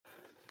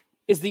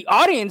Is the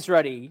audience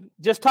ready?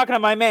 Just talking to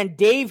my man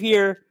Dave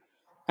here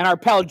and our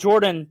pal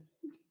Jordan.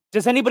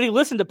 Does anybody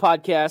listen to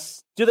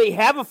podcasts? Do they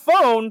have a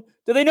phone?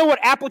 Do they know what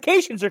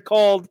applications are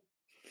called?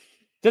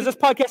 Does this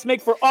podcast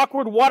make for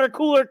awkward water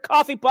cooler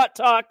coffee pot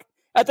talk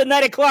at the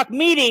 9 o'clock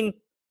meeting?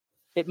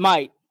 It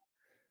might.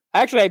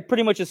 Actually, I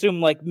pretty much assume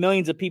like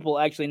millions of people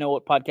actually know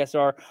what podcasts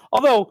are.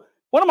 Although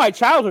one of my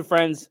childhood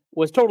friends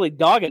was totally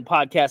dogging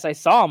podcasts. I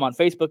saw him on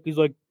Facebook. He's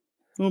like,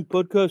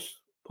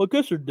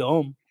 podcasts are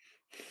dumb.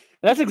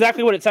 And that's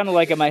exactly what it sounded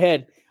like in my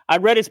head. I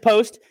read his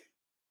post.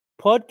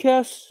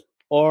 Podcasts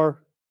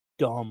are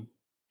dumb.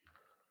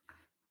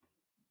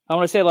 I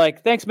want to say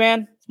like, thanks,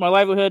 man. It's my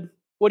livelihood.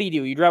 What do?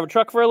 You drive a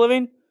truck for a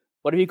living?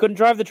 What if you couldn't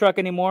drive the truck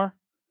anymore?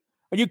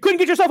 Or you couldn't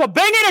get yourself a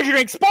Bang energy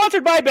drink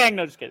sponsored by Bang?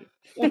 No, just kidding.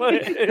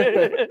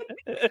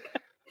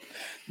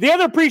 The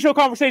other pre-show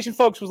conversation,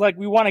 folks, was like,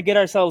 we want to get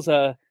ourselves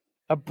a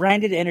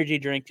branded energy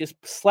drink. Just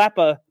slap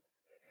a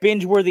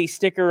binge-worthy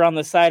sticker on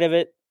the side of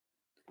it.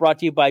 Brought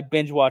to you by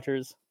Binge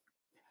Watchers.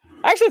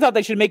 I actually thought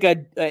they should make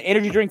an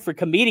energy drink for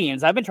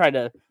comedians. I've been trying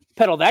to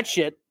peddle that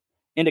shit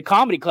into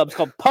comedy clubs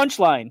called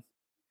Punchline. Do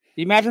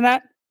you imagine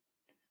that?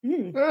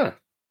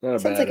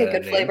 Sounds like a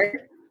good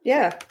flavor.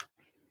 Yeah.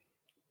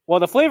 Well,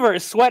 the flavor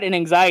is sweat and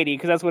anxiety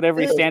because that's what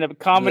every stand-up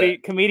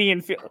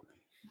comedian feels.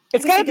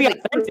 It's got to be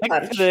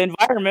authentic to the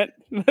environment.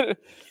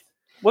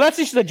 Well, that's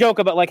just a joke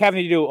about like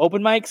having to do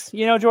open mics,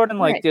 you know, Jordan?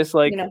 Like right. Just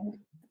like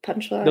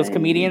Punchline. Those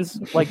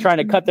comedians like trying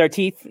to cut their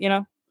teeth, you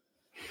know,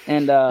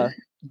 and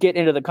get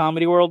into the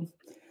comedy world.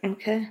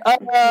 Okay.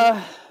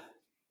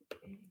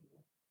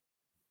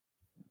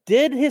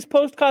 Did his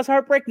post cause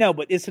heartbreak? No,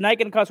 but is tonight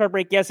going to cause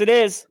heartbreak? Yes, it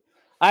is.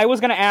 I was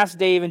going to ask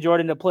Dave and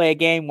Jordan to play a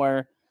game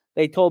where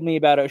they told me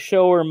about a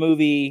show or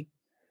movie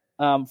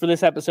for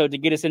this episode to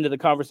get us into the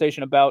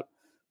conversation about,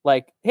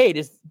 like,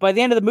 hey, by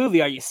the end of the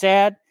movie, are you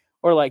sad?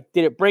 Or, like,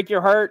 did it break your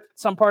heart,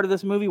 some part of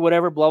this movie,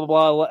 whatever, blah,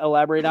 blah, blah,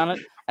 elaborate on it.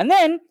 And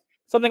then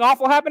something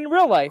awful happened in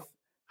real life.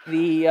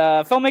 The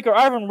filmmaker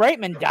Ivan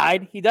Reitman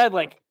died. He died,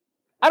 like,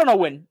 I don't know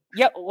when.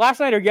 Yeah, last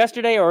night or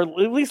yesterday, or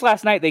at least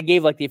last night, they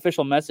gave, like, the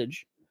official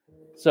message.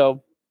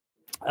 So,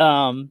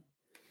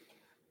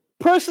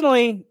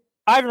 personally,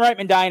 Ivan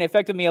Reitman dying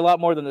affected me a lot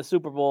more than the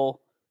Super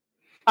Bowl.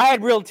 I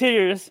had real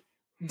tears.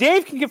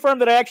 Dave can confirm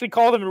that I actually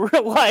called him in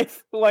real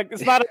life. Like,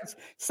 it's not a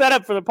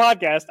setup for the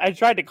podcast. I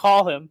tried to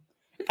call him.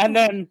 And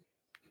then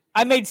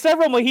I made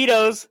several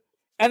mojitos.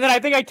 And then I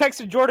think I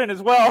texted Jordan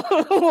as well.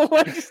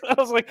 I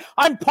was like,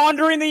 I'm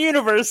pondering the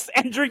universe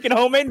and drinking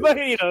homemade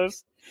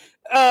mojitos.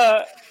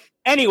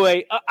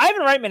 Anyway,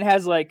 Ivan Reitman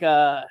has like,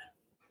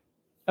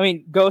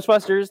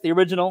 Ghostbusters, the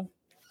original,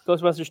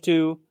 Ghostbusters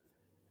 2.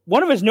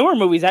 One of his newer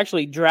movies,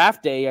 actually,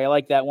 Draft Day. I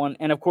like that one.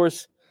 And, of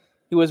course,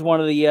 he was one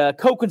of the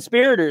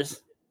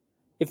co-conspirators,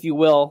 if you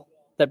will,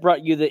 that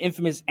brought you the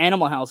infamous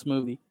Animal House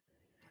movie.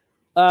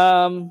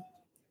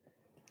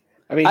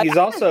 He's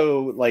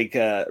also like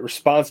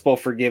responsible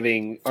for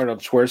giving Arnold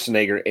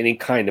Schwarzenegger any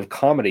kind of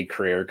comedy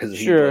career because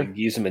he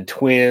used him in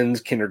Twins,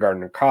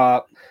 Kindergarten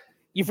Cop.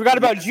 You forgot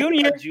about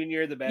Junior.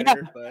 Junior, the better. Yeah,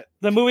 but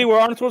the movie where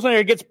Arnold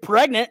Schwarzenegger gets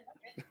pregnant.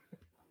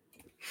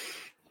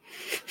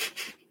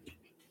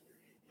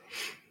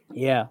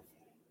 Yeah.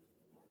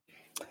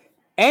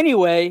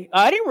 Anyway,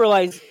 I didn't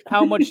realize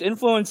how much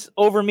influence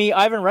over me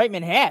Ivan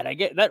Reitman had. I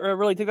get that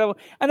really took that.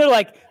 And they're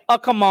like, "Oh,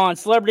 come on,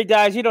 celebrity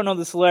dies. You don't know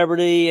the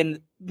celebrity." And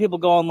people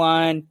go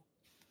online,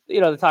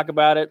 to talk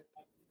about it.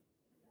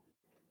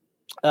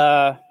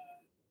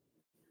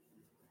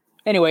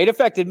 Anyway, it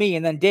affected me.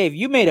 And then, Dave,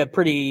 you made a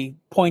pretty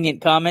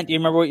poignant comment. Do you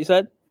remember what you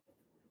said?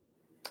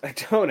 I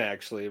don't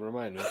actually.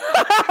 Remind me.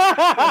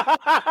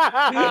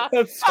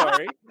 I'm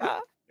sorry.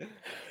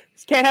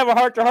 Can't have a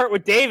heart-to-heart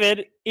with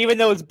David, even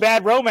though it's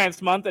Bad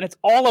Romance Month and it's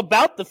all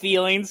about the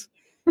feelings.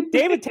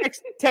 David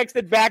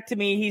texted back to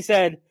me. He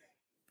said,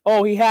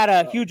 "Oh, he had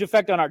a huge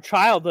effect on our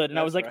childhood." And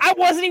I was like, right. I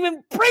wasn't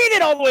even bringing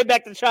it all the way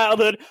back to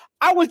childhood.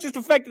 I was just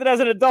affected as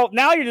an adult.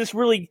 Now you're just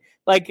really,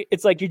 like,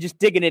 it's like you're just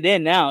digging it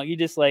in now. You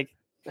just, like,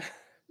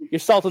 you're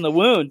salting the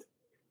wound.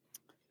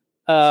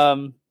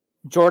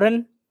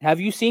 Jordan,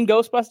 have you seen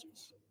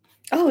Ghostbusters?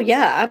 Oh,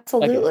 yeah,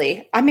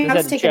 absolutely. Okay. I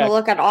was taking a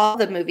look at all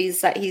the movies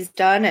that he's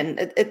done,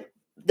 and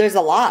there's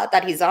a lot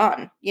that he's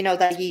on,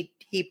 that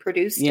he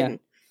produced. Yeah.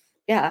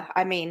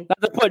 And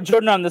not to put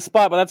Jordan on the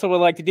spot, but that's what we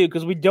like to do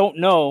because we don't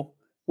know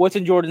what's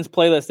in Jordan's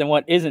playlist and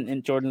what isn't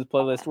in Jordan's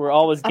playlist. We're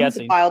always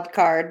guessing. Wild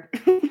card.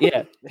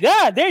 Yeah.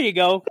 There you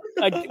go.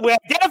 We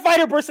identified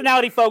her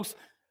personality, folks.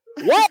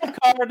 Wild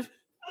card.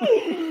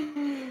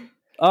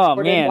 Oh,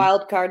 man.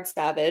 Wild card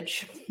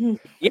savage.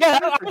 Yeah,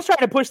 I was trying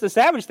to push the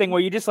savage thing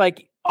where you just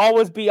like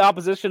always be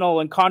oppositional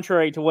and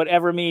contrary to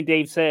whatever me and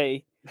Dave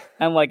say.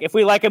 And like, if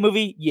we like a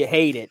movie, you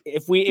hate it.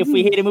 If we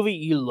hate a movie,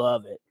 you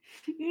love it.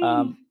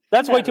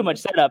 That's way too much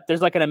setup.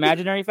 There's like an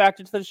imaginary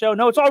factor to the show.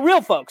 No, it's all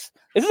real, folks.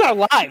 This is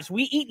our lives.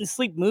 We eat and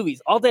sleep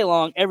movies all day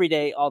long, every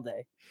day, all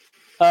day.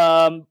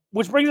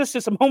 Which brings us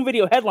to some home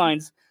video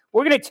headlines.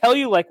 We're gonna tell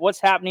you like what's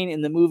happening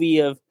in the movie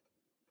of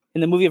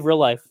real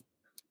life.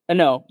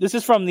 No, this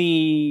is from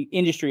the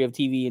industry of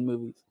TV and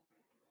movies.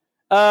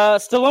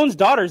 Stallone's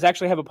daughters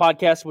actually have a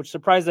podcast, which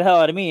surprised the hell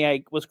out of me.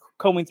 I was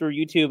combing through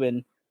YouTube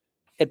and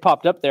it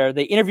popped up there.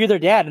 They interview their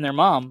dad and their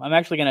mom. I'm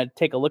actually going to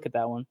take a look at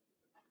that one.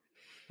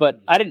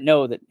 But I didn't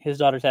know that his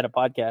daughters had a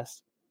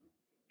podcast.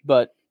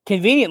 But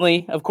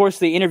conveniently, of course,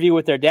 the interview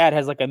with their dad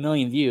has like 1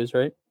 million views,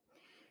 right?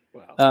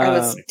 Wow. I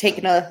was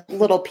taking a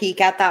little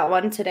peek at that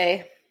one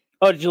today.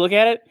 Oh, did you look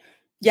at it?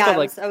 Yeah,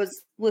 I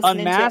was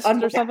listening Unmasked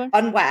to or something?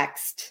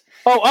 Unwaxed.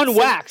 Oh,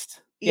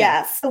 Unwaxed.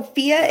 Yeah,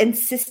 Sophia and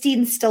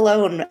Sistine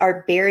Stallone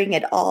are bearing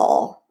it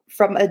all,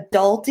 from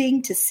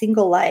adulting to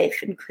single life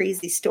and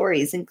crazy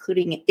stories,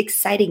 including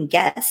exciting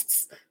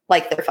guests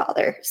like their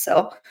father.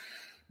 So,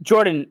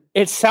 Jordan,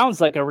 it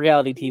sounds like a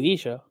reality TV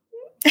show.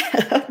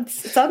 It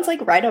sounds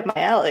like right up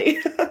my alley.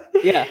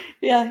 Yeah.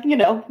 Yeah,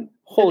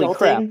 Holy adulting,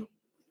 crap.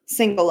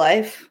 Single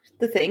life,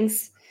 the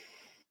things.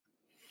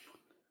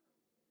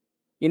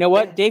 You know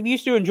what? Dave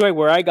used to enjoy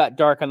Where I Got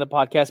Dark on the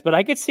podcast, but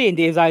I could see in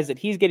Dave's eyes that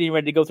he's getting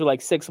ready to go through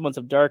like 6 months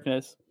of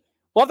darkness.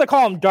 We'll have to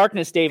call him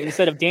Darkness Dave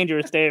instead of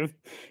Dangerous Dave.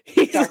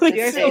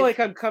 I feel like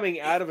I'm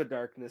coming out of a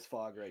darkness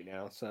fog right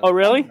now. So. Oh,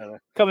 really?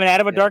 Coming out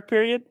of a dark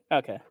period?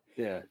 Okay.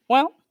 Yeah.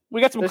 Well,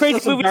 we got some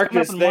crazy movies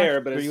darkness there,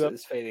 but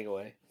it's fading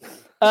away.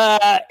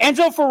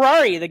 Enzo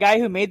Ferrari, the guy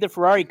who made the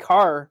Ferrari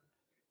car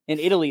in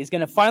Italy, is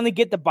going to finally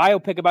get the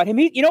biopic about him.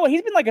 You know what?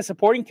 He's been like a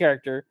supporting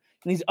character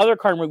in these other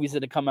car movies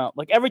that have come out.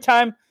 Like every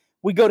time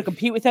we go to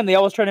compete with him, they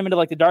always turn him into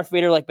like the Darth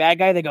Vader like bad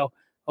guy. They go,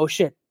 "Oh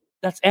shit,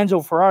 that's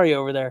Enzo Ferrari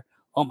over there.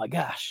 Oh my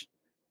gosh,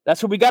 that's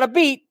who we got to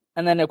beat."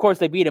 And then of course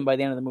they beat him by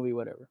the end of the movie,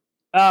 whatever.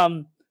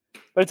 But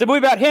it's a movie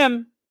about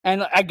him,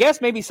 and I guess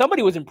maybe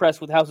somebody was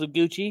impressed with House of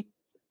Gucci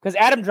because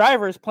Adam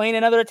Driver is playing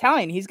another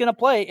Italian. He's going to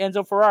play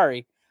Enzo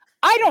Ferrari.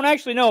 I don't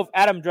actually know if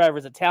Adam Driver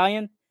is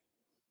Italian.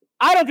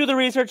 I don't do the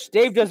research.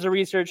 Dave does the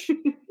research.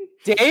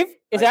 Dave,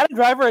 is Adam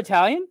Driver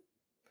Italian?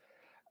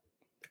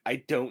 I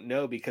don't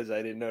know because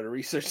I didn't know to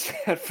research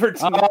that for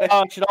tonight.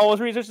 Oh, should always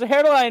research the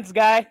hairlines,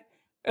 guy.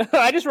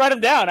 I just write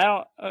them down. I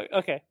don't.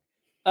 Okay.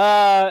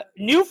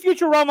 New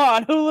Futurama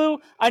on Hulu.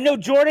 I know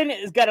Jordan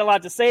has got a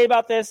lot to say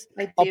about this.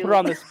 I'll put her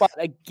on the spot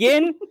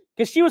again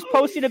because she was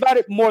posting about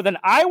it more than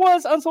I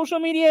was on social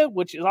media,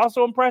 which is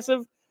also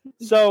impressive.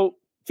 So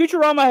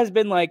Futurama has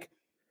been like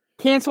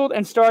canceled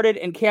and started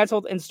and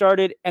canceled and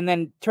started and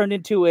then turned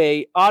into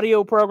a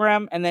audio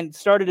program and then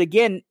started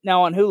again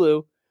now on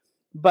Hulu.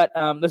 But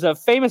there's a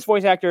famous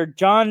voice actor,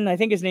 John, I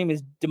think his name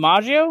is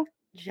DiMaggio.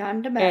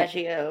 John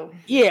DiMaggio.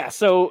 Yeah,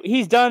 so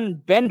he's done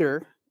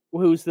Bender,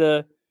 who's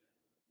the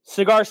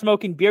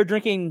cigar-smoking,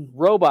 beer-drinking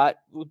robot,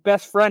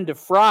 best friend to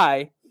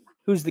Fry,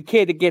 who's the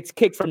kid that gets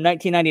kicked from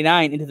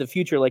 1999 into the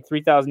future, like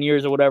 3,000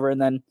 years or whatever, and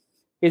then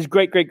his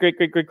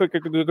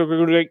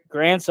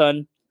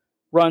great-great-great-great-great-great-great-grandson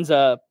runs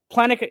a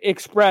Planet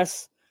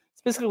Express.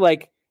 It's basically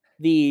like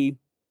the,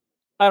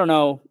 I don't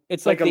know,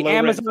 it's like the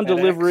Amazon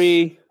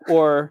delivery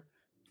or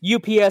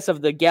UPS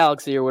of the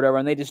galaxy or whatever,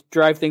 and they just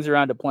drive things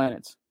around to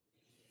planets.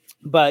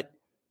 But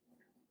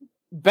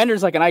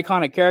Bender's like an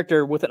iconic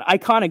character with an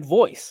iconic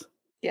voice.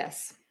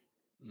 Yes.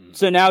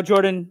 So now,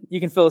 Jordan, you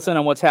can fill us in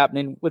on what's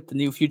happening with the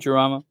new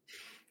Futurama.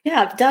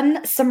 Yeah, I've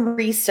done some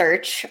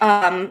research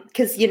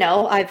because,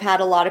 I've had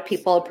a lot of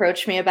people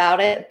approach me about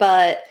it,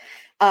 but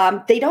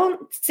they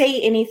don't say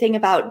anything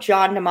about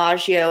John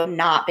DiMaggio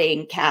not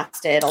being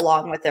casted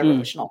along with the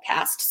original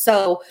cast.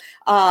 So,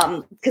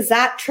 because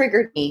that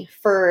triggered me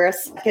for a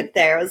second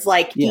there. It was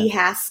like, he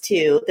has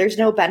to. There's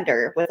no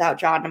Bender without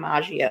John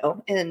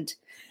DiMaggio. And,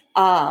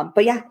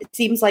 but yeah, it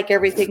seems like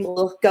everything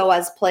will go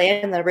as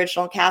planned and the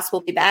original cast will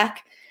be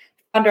back.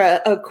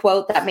 Under a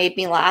quote that made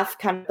me laugh,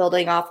 kind of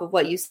building off of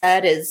what you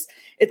said, is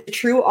it's a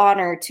true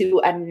honor to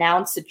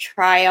announce a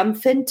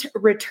triumphant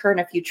return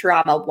of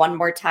Futurama one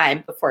more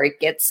time before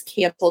it gets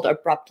canceled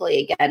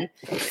abruptly again.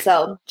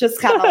 So just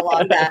kind of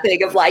along that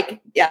thing of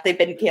like, yeah, they've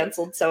been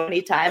canceled so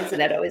many times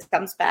and it always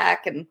comes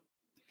back, and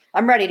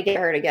I'm ready to get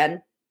hurt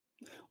again.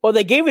 Well,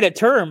 they gave it a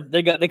term.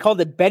 They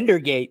called it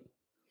Bendergate,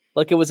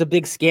 like it was a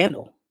big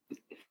scandal.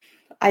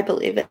 I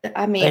believe it.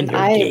 I mean,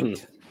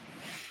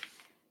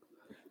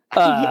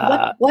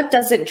 what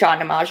doesn't John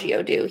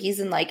DiMaggio do? He's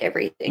in like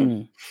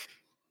everything.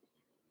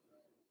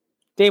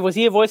 Dave, was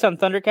he a voice on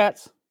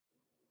Thundercats?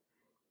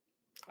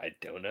 I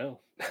don't know.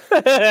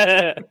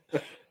 I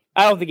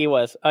don't think he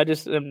was. I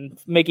just am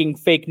making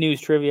fake news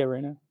trivia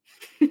right now.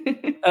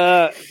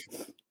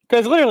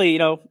 Because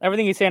literally,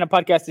 everything you say on a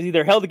podcast is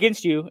either held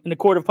against you in the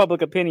court of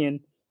public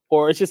opinion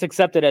or it's just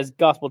accepted as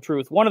gospel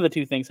truth. One of the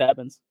two things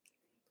happens.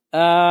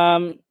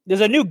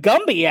 There's a new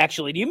Gumby,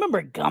 actually. Do you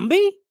remember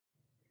Gumby?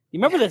 You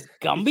remember this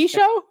Gumby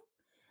show?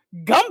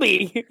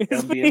 Gumby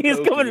is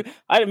coming.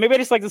 Maybe I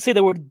just like to say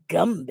the word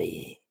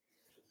Gumby.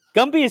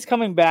 Gumby is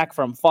coming back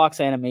from Fox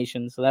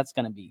Animation, so that's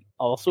going to be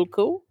also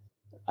cool.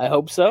 I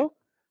hope so.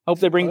 Hope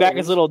they bring back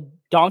his little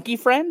donkey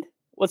friend.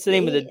 What's the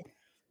name of the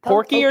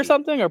Porky or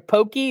something? Or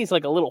Pokey? He's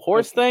like a little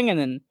horse thing, and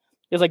then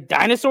there's like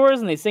dinosaurs,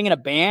 and they sing in a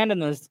band,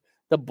 and there's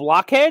the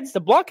Blockheads. The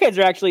Blockheads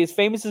are actually as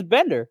famous as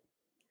Bender.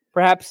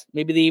 Perhaps,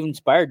 maybe they even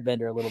inspired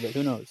Bender a little bit.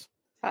 Who knows?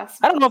 I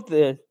don't know if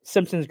the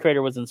Simpsons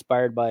creator was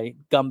inspired by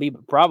Gumby,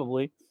 but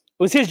probably.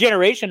 was his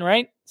generation,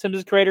 right?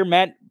 Simpsons creator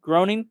Matt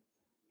Groening.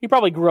 He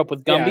probably grew up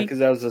with Gumby. Yeah, because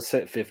that was the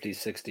 50s,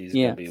 60s.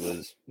 Yeah. Gumby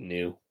was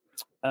new.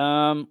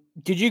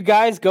 Did you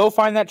guys go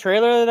find that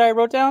trailer that I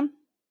wrote down?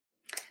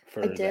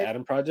 For the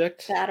Adam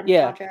Project? The Adam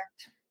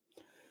Project.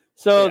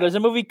 So there's a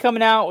movie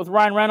coming out with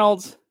Ryan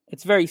Reynolds.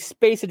 It's very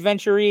space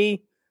adventure-y.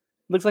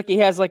 Looks like he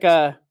has like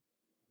a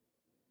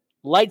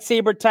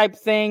lightsaber type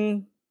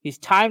thing. He's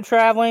time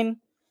traveling.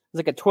 It's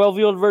like a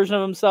 12-year-old version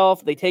of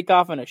himself. They take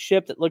off in a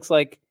ship that looks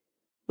like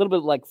a little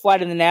bit like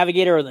Flight of the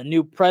Navigator or the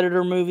new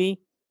Predator movie.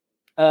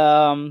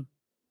 What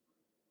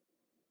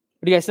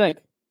do you guys think?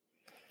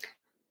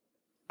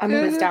 I'm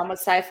always down with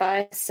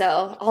sci-fi,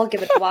 so I'll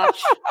give it a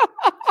watch.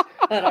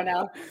 I don't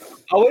know.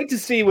 I'll wait to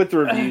see what the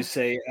reviews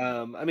say.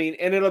 I mean,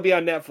 and it'll be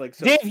on Netflix.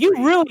 So Dave, you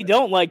really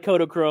don't like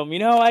Kodachrome. You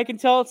know, I can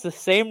tell it's the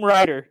same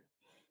writer.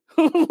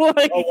 I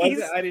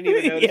didn't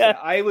even notice that.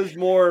 I was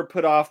more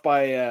put off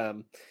by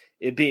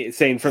it being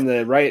saying from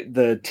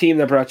the team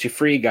that brought you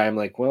Free Guy. I'm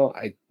like, well,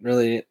 I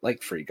really didn't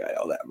like Free Guy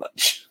all that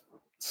much.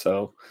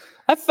 So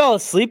I fell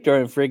asleep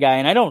during Free Guy,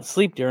 and I don't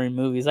sleep during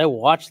movies. I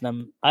watch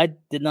them. I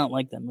did not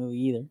like that movie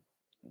either.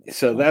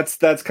 So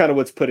that's kind of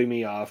what's putting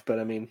me off. But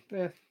I mean,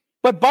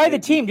 But by the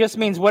team just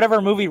means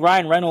whatever movie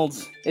Ryan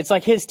Reynolds. It's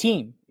like his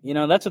team. You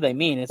know, that's what they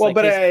mean. It's I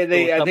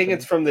think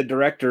it's from the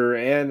director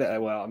and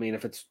I mean,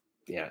 if it's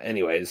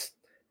anyways,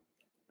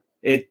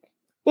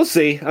 we'll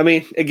see. I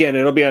mean, again,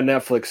 it'll be on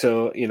Netflix,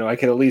 so I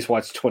can at least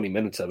watch 20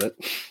 minutes of it.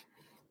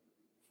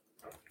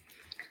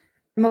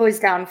 I'm always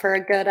down for a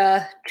good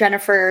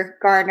Jennifer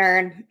Garner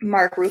and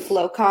Mark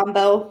Ruffalo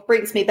combo.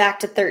 Brings me back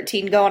to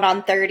 13 going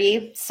on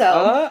 30.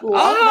 So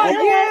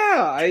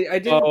I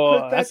didn't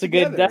put that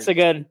together. That's a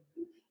good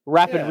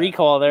rapid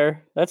recall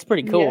there. That's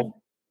pretty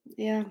cool.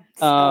 Yeah.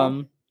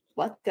 So,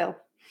 let's go.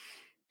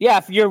 Yeah,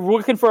 if you're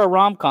looking for a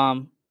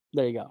rom-com,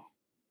 there you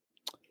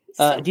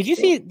go. Did you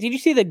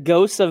see the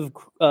Ghosts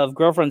of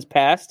Girlfriends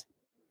Past?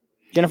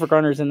 Jennifer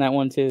Garner's in that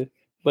one too,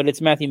 but it's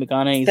Matthew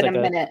McConaughey. It's been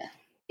a minute.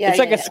 Yeah, it's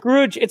like a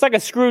Scrooge. It's like a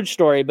Scrooge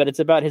story, but it's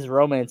about his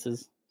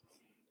romances.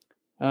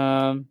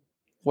 Where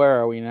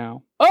are we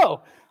now?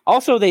 Oh,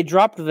 also they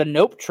dropped the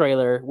Nope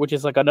trailer, which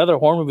is like another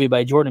horror movie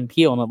by Jordan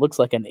Peele, and it looks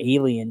like an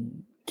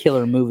alien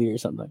killer movie or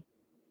something.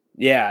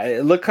 Yeah,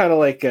 it looked kind of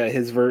like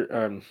his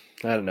I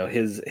don't know,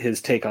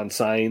 his take on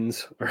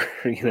Signs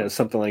or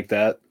something like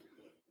that.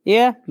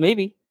 Yeah,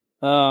 maybe.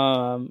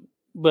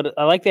 But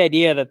I like the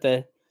idea that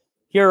the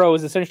hero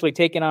is essentially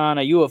taking on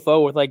a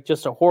UFO with like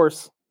just a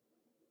horse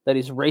that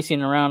he's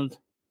racing around.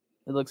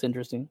 It looks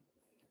interesting.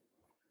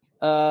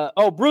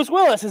 Bruce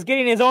Willis is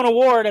getting his own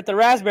award at the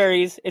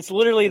Raspberries. It's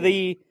literally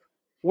the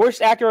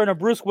worst actor in a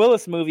Bruce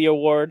Willis movie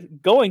award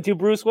going to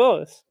Bruce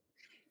Willis.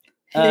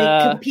 He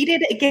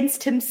competed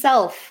against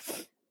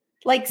himself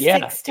like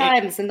 6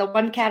 times in the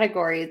one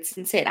category. It's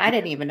insane. I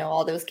didn't even know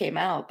all those came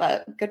out,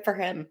 but good for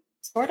him.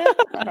 Sort of.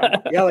 I don't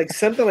know. Yeah, like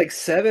something like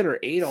 7 or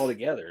 8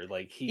 altogether.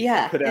 Like he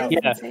put out.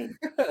 Yeah.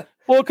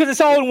 Well, because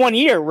it's all in one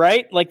year,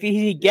 right? Like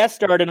he guest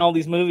starred in all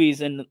these movies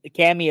and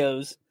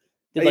cameos.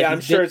 Did,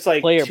 I'm sure it's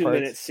like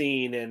 2-minute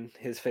scene and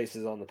his face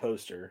is on the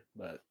poster.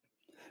 But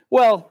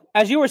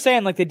as you were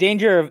saying, like the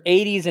danger of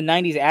 80s and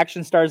 90s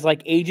action stars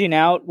like aging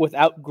out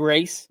without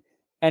grace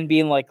and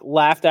being like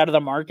laughed out of the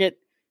market.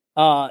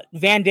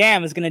 Van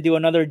Damme is going to do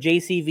another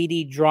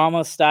JCVD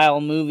drama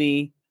style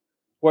movie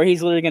where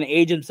he's literally going to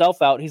age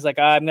himself out. He's like,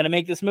 I'm going to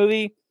make this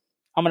movie.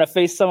 I'm going to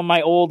face some of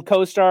my old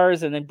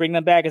co-stars and then bring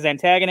them back as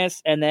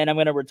antagonists, and then I'm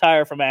going to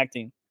retire from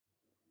acting.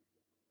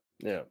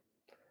 Yeah.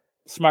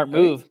 Smart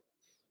move.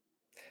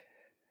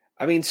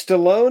 I mean,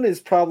 Stallone is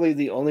probably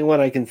the only one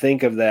I can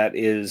think of that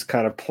is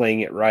kind of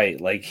playing it right.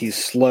 Like, he's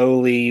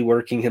slowly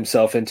working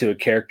himself into a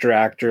character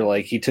actor.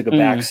 Like, he took a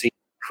backseat in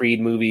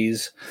Creed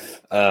movies.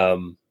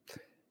 Well,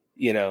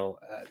 you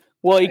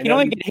can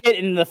only get hit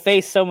in the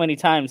face so many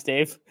times,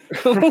 Dave.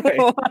 I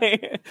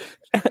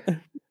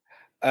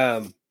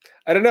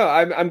don't know.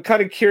 I'm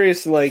kind of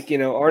curious. Like,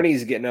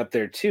 Arnie's getting up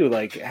there too.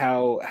 Like,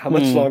 how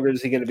much longer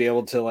is he going to be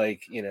able to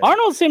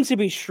Arnold seems to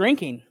be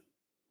shrinking.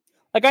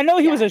 Like, I know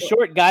he was a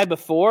short guy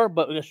before,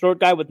 but a short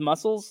guy with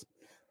muscles.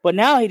 But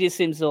now he just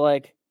seems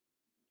to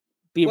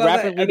be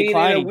rapidly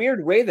declining. In a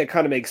weird way, that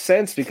kind of makes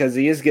sense because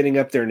he is getting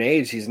up there in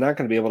age. He's not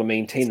going to be able to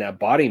maintain that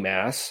body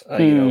mass,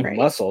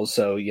 muscles.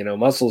 So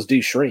muscles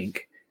do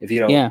shrink if you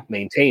don't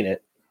maintain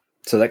it.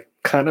 So that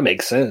kind of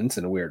makes sense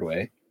in a weird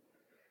way.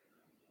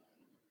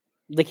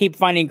 They keep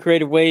finding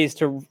creative ways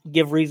to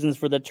give reasons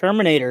for the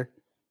Terminator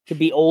to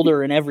be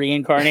older in every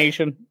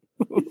incarnation.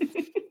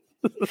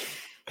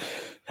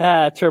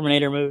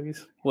 Terminator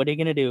movies. What are you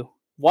going to do?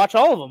 Watch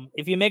all of them.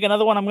 If you make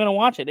another one, I'm going to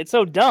watch it. It's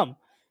so dumb.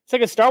 It's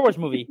like a Star Wars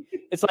movie.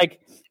 It's like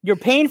you're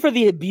paying for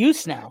the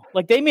abuse now.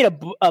 Like they made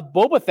a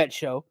Boba Fett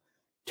show,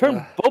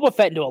 turned Boba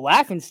Fett into a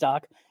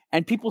laughingstock,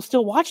 and people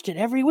still watched it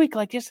every week.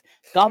 Like just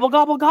gobble,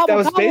 gobble, gobble. That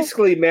was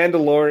basically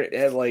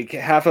Mandalorian, like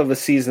half of a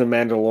season of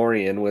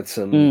Mandalorian with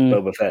some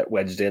Boba Fett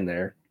wedged in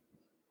there.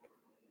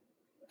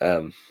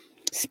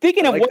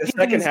 Speaking of the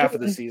second half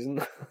of the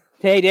season.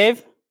 Hey,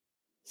 Dave.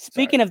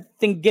 Speaking of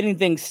getting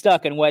things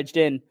stuck and wedged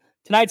in,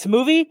 tonight's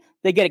movie,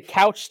 they get a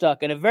couch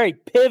stuck in a very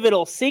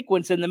pivotal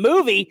sequence in the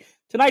movie.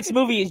 Tonight's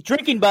movie is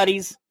Drinking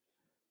Buddies.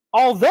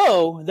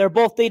 Although they're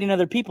both dating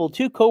other people,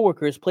 two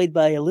coworkers played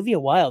by Olivia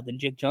Wilde and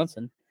Jake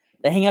Johnson.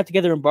 They hang out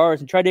together in bars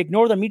and try to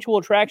ignore their mutual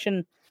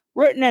attraction.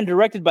 Written and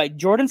directed by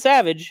Jordan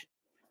Savage.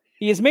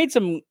 He has made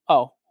some...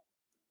 Oh.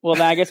 Well,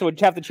 then I guess I would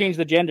have to change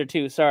the gender,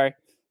 too. Sorry.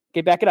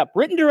 Okay, back it up.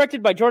 Written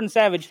directed by Jordan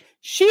Savage.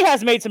 She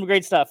has made some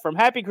great stuff, from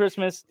Happy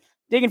Christmas,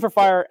 Digging for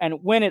Fire,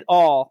 and Win It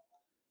All,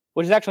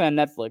 which is actually on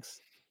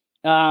Netflix.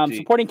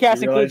 Supporting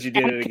cast includes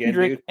Anna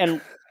Kendrick and...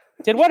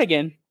 Did what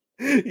again?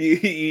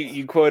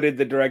 You quoted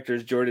the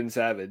director's Jordan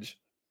Savage.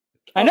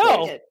 I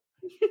know.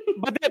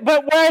 But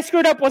where I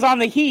screwed up was on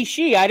the he,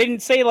 she. I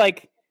didn't say,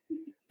 like...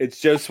 It's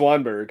Joe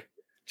Swanberg.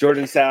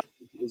 Jordan Savage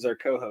is our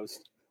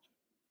co-host.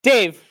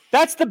 Dave,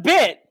 that's the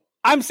bit.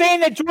 I'm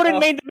saying that Jordan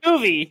made the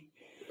movie.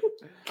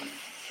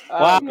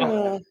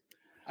 Wow.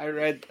 I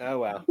read... Oh,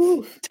 wow.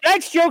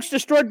 Tonight's joke's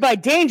destroyed by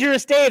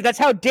Dangerous Dave. That's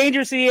how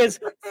dangerous he is.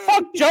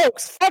 Fuck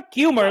jokes. Fuck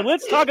humor.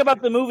 Let's talk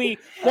about the movie.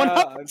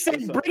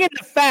 100% bring in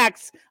the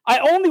facts. I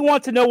only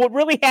want to know what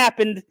really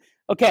happened.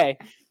 Okay.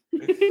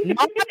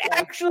 Not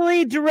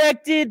actually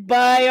directed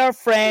by our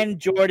friend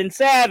Jordan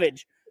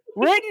Savage.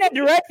 Written and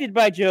directed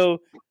by Joe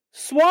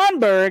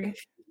Swanberg.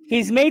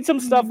 He's made some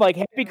stuff like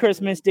Happy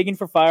Christmas, Digging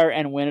for Fire,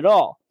 and Win It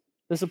All.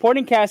 The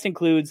supporting cast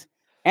includes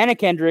Anna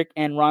Kendrick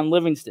and Ron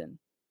Livingston.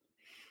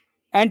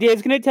 And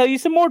Dave's going to tell you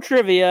some more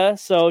trivia,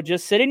 so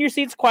just sit in your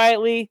seats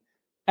quietly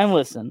and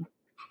listen.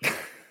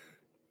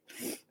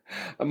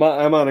 I'm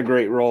on a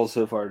great roll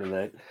so far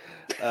tonight.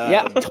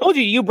 Yeah, I told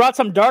you brought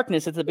some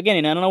darkness at the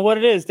beginning. I don't know what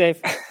it is, Dave.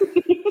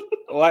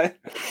 What?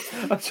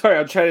 I'm sorry,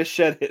 I'm trying to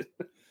shed it.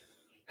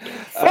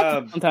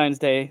 Valentine's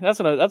Day. That's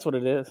what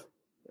it is.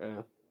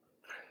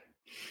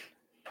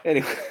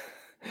 Anyway,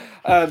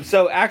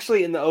 so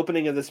actually, in the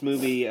opening of this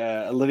movie,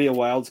 Olivia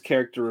Wilde's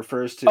character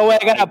refers to. Oh wait,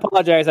 I gotta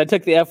apologize. I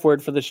took the F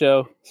word for the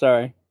show.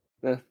 Sorry.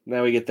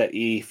 Now we get that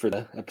E for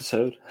the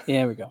episode. Yeah,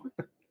 there we go.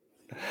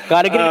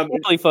 Gotta get it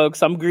early,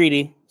 folks. I'm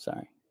greedy.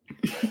 Sorry.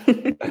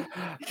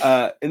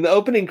 In the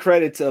opening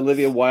credits,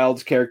 Olivia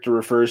Wilde's character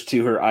refers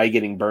to her eye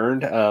getting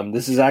burned.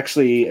 This is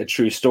actually a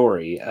true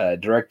story.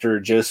 Director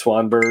Joe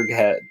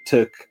Swanberg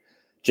took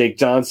Jake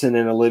Johnson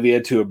and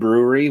Olivia to a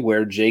brewery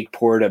where Jake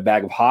poured a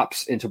bag of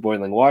hops into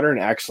boiling water and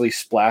actually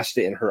splashed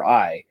it in her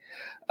eye.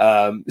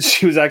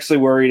 She was actually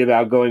worried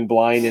about going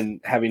blind and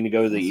having to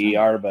go to the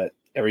ER, but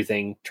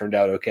everything turned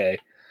out okay.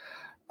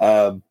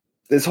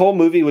 This whole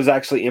movie was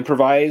actually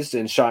improvised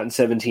and shot in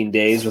 17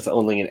 days with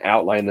only an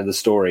outline of the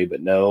story, but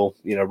no,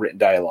 written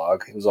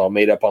dialogue. It was all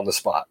made up on the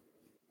spot.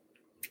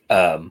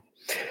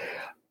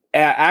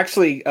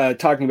 Actually,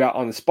 talking about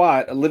on the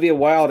spot, Olivia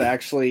Wilde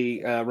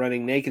actually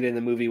running naked in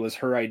the movie was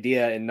her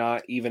idea and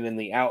not even in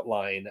the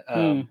outline.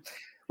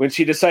 When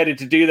she decided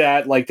to do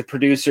that, like the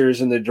producers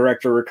and the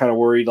director were kind of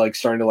worried, like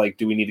starting to like,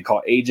 do we need to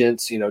call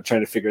agents?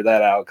 Trying to figure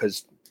that out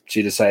because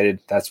she decided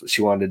that's what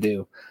she wanted to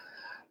do.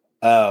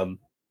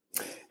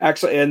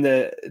 Actually, and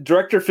the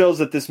director feels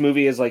that this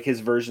movie is like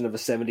his version of a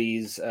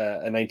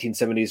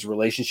 1970s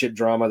relationship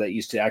drama that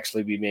used to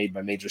actually be made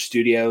by major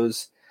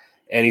studios.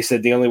 And he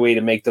said the only way to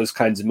make those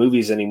kinds of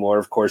movies anymore,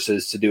 of course,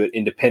 is to do it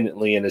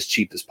independently and as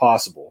cheap as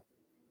possible.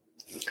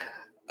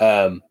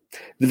 The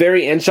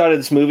very end shot of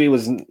this movie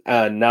was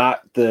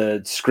not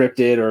the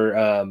scripted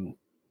or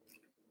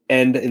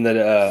end in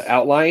the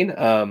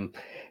outline.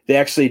 They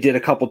actually did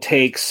a couple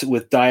takes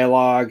with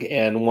dialogue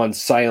and one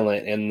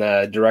silent, and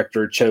the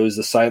director chose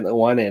the silent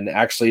one and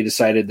actually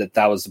decided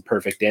that was the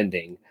perfect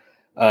ending.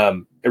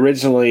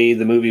 Originally,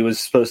 the movie was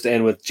supposed to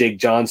end with Jake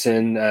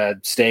Johnson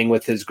staying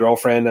with his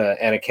girlfriend,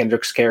 Anna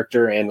Kendrick's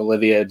character, and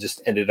Olivia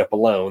just ended up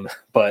alone.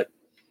 But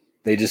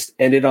they just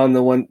ended on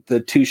the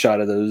two shot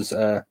of those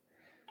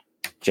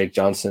Jake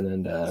Johnson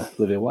and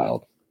Olivia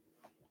Wilde.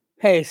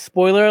 Hey,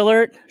 spoiler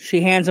alert!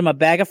 She hands him a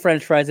bag of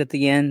French fries at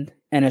the end,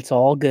 and it's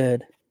all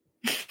good.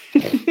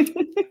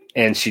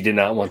 And she did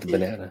not want the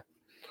banana,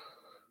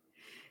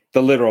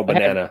 the literal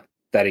banana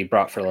that he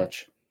brought for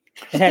lunch.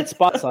 It had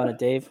spots on it,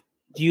 Dave.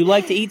 Do you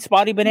like to eat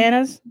spotty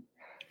bananas?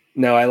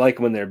 No, I like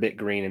when they're a bit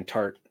green and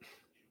tart.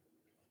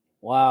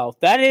 Wow,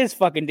 that is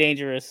fucking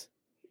dangerous.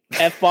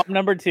 F-bomb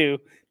number 2.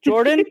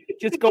 Jordan,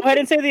 just go ahead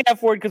and say the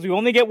F word because we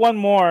only get one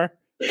more.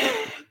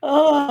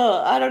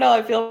 Oh, I don't know.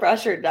 I feel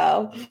pressured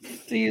now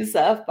to use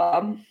the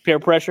F-bomb. Peer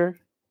pressure?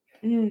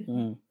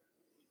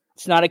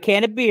 It's not a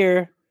can of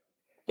beer.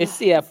 It's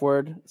the F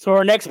word. So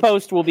our next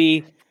post will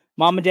be,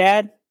 Mom and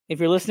Dad, if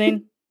you're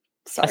listening,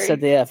 sorry. I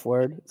said the F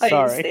word. Sorry.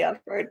 I used the F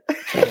word.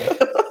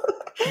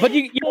 But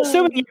you're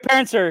assuming your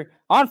parents are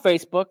on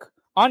Facebook,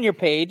 on your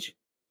page.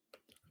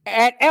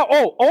 And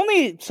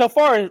only so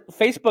far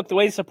Facebook, the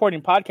way it's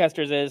supporting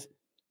podcasters is,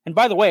 and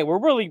by the way,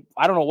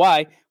 I don't know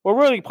why, we're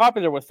really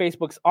popular with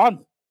Facebook's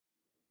on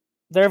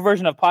their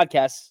version of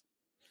podcasts.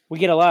 We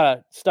get a lot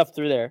of stuff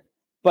through there.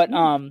 But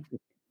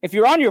if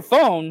you're on your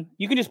phone,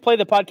 you can just play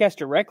the podcast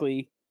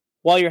directly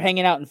while you're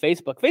hanging out in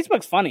Facebook.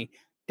 Facebook's funny.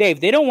 Dave,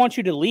 they don't want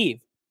you to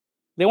leave.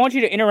 They want you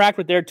to interact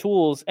with their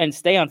tools and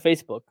stay on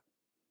Facebook.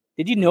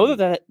 Did you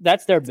know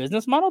that's their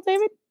business model,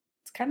 David?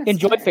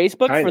 enjoy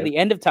Facebook for the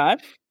end of time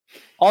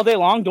all day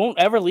long. Don't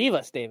ever leave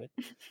us, David.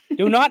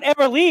 Do not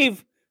ever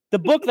leave the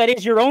book that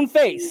is your own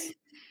face.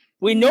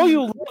 We know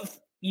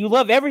you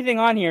love everything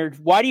on here.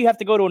 Why do you have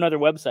to go to another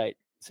website?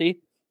 See,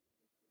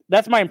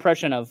 that's my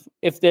impression of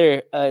if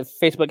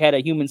Facebook had a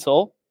human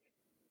soul,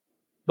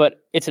 but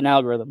it's an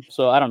algorithm.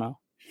 So I don't know.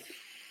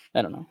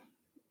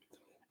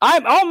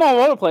 I'm all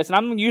over the place, and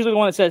I'm usually the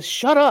one that says,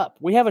 "Shut up.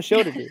 We have a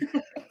show to do."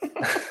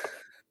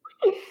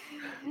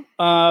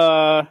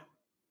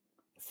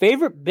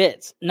 Favorite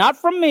bits, not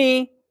from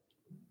me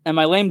and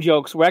my lame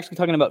jokes. We're actually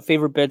talking about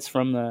favorite bits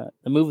from the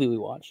movie we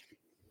watched.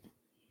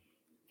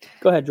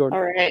 Go ahead, Jordan.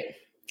 All right.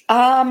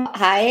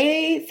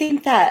 I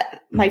think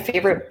that my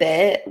favorite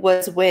bit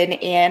was when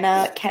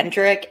Anna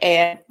Kendrick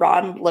and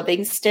Ron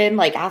Livingston,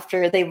 like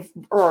after they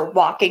were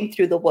walking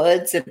through the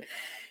woods and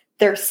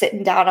they're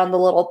sitting down on the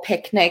little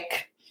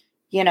picnic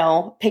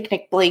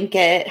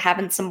blanket,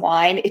 having some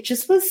wine. It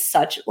just was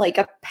such like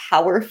a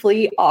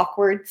powerfully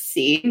awkward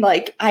scene.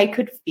 Like I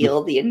could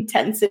feel the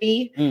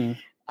intensity.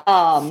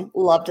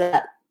 Loved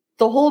that.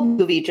 The whole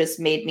movie just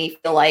made me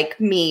feel like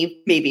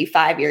me maybe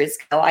 5 years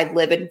ago. I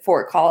live in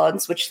Fort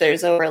Collins, which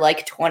there's over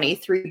like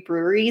 23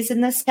 breweries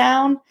in this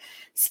town.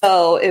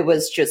 So it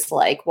was just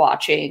like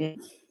watching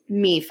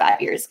me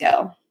 5 years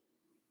ago.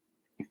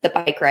 The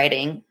bike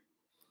riding,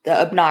 the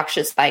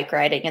obnoxious bike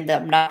riding, and the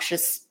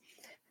obnoxious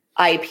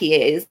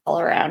IPAs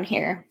all around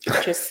here.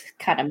 Just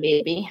kind of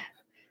made me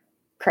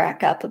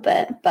crack up a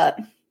bit. But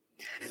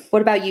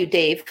what about you,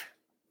 Dave?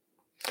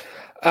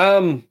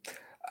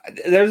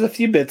 There's a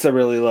few bits I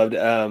really loved.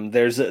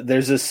 There's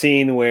a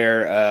scene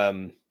where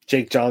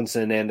Jake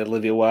Johnson and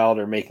Olivia Wilde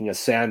are making a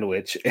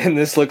sandwich, and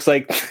this looks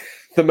like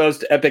the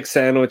most epic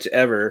sandwich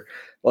ever,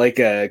 like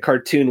a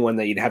cartoon one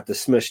that you'd have to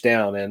smush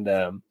down. And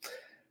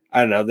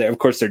I don't know. Of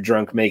course, they're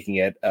drunk making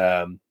it.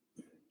 And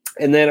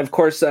then, of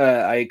course,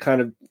 I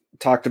kind of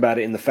talked about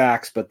it in the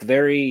facts, but the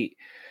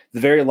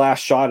very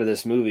last shot of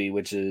this movie,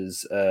 which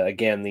is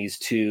again these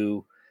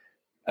two.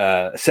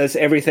 Says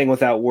everything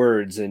without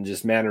words and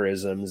just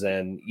mannerisms,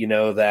 and you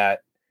know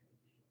that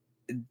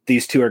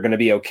these two are going to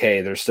be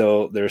okay. They're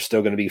still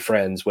going to be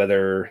friends,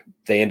 whether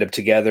they end up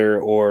together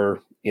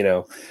or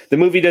the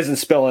movie doesn't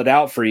spell it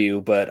out for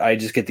you. But I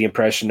just get the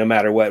impression, no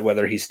matter what,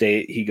 whether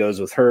he goes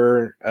with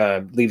her,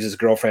 leaves his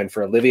girlfriend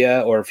for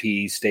Olivia, or if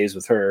he stays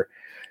with her,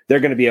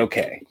 they're going to be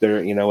okay.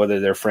 They're whether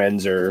they're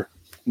friends or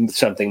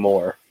something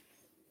more.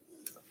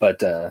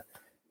 But I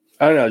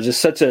don't know,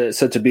 just such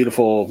a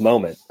beautiful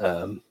moment.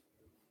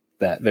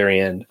 That very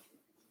end.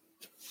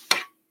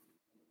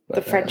 But,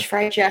 the French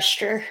fry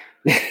gesture.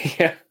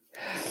 Yeah.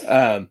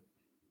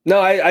 No,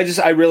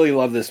 I really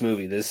love this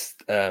movie.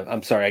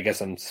 I'm sorry, I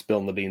guess I'm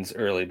spilling the beans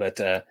early,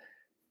 but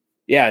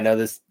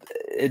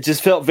it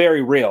just felt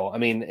very real. I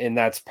mean, and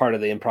that's part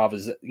of the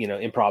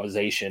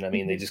improvisation. I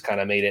mean, they just kind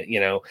of made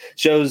it,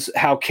 shows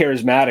how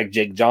charismatic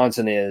Jake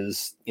Johnson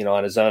is,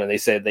 on his own. And they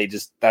said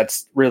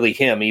that's really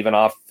him, even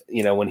off,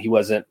 when he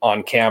wasn't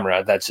on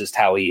camera. That's just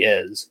how he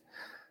is.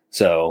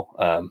 So,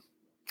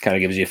 kind of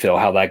gives you a feel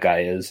how that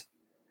guy is.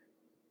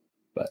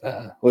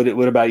 But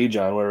what about you,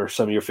 John? What are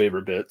some of your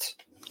favorite bits?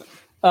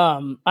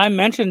 I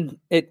mentioned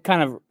it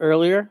kind of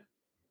earlier.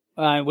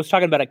 I was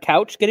talking about a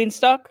couch getting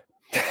stuck.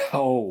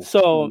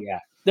 Yeah.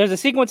 There's a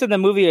sequence in the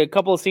movie, a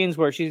couple of scenes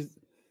where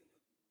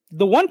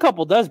the one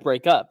couple does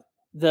break up.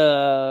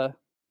 The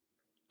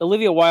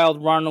Olivia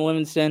Wilde, Ron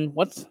Livingston.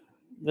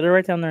 Did I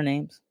write down their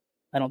names?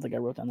 I don't think I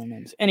wrote down their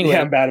names. Anyway,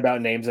 yeah, I'm bad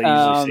about names. I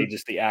usually say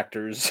just the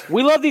actors.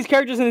 We love these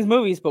characters in these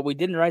movies, but we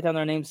didn't write down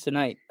their names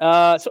tonight.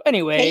 So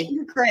anyway,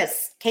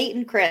 Kate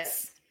and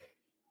Chris.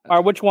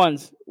 Are which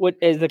ones? What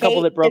is the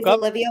couple that broke up?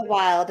 Olivia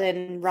Wilde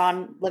and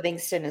Ron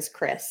Livingston is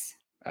Chris.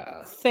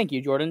 Thank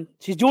you, Jordan.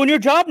 She's doing your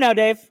job now,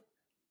 Dave.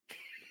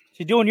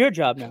 She's doing your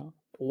job now.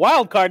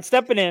 Wild card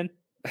stepping in.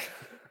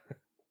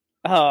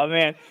 Oh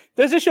man,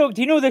 there's a show.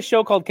 Do you know this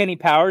show called Kenny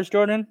Powers,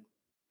 Jordan?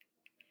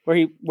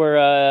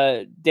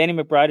 Where Danny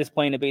McBride is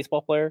playing a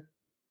baseball player.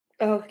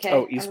 Okay.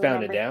 Oh,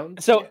 Eastbound and Down.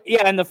 So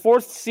yeah, in the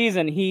 4th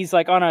season, he's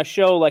like on a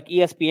show like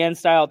ESPN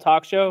style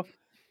talk show,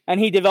 and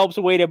he develops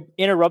a way to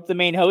interrupt the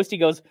main host. He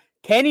goes,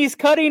 "Kenny's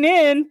cutting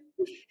in,"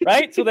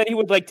 right? So that he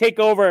would like take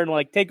over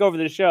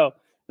the show.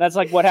 That's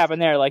like what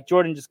happened there. Like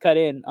Jordan just cut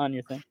in on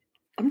your thing.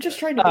 I'm just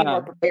trying to be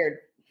more prepared.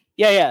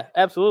 Yeah,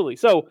 absolutely.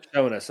 So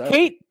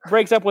Kate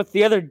breaks up with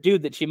the other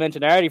dude that she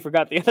mentioned. I already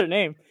forgot the other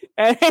name.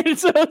 And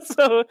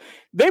so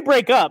they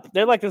break up.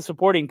 They're like the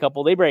supporting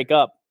couple. They break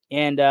up.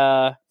 And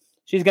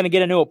she's going to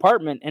get a new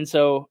apartment. And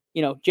so,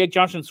 Jake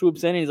Johnson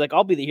swoops in and he's like,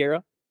 I'll be the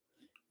hero.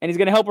 And he's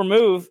going to help her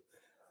move.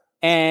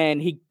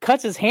 And he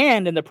cuts his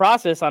hand in the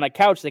process on a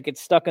couch that gets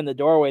stuck in the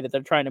doorway that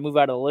they're trying to move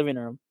out of the living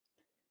room.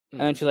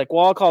 And then she's like,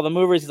 well, I'll call the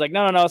movers. He's like,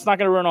 no, it's not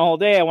going to ruin a whole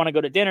day. I want to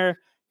go to dinner.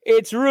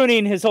 It's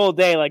ruining his whole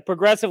day. Like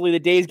progressively, the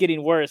day's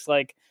getting worse.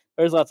 Like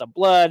there's lots of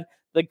blood.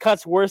 The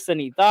cut's worse than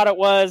he thought it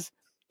was.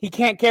 He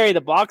can't carry the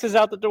boxes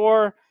out the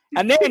door.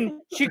 And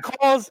then she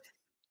calls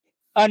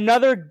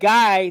another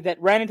guy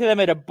that ran into them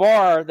at a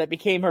bar that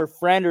became her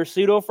friend or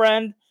pseudo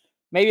friend.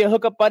 Maybe a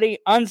hookup buddy.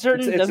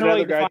 Uncertain. It's doesn't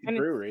another really guy define at the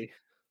brewery.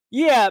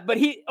 Yeah, but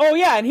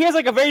and he has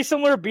like a very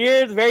similar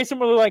beard, very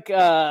similar like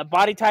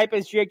body type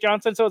as Jake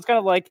Johnson. So it's kind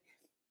of like,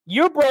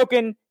 you're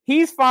broken,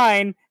 he's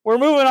fine, we're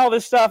moving all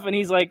this stuff, and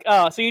he's like,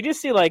 oh, so you just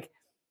see like,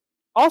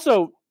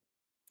 also,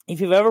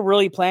 if you've ever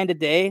really planned a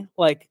day,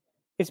 like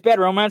it's Bad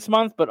Romance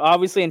Month, but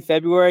obviously in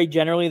February,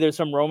 generally there's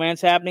some romance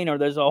happening, or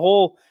there's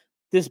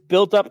this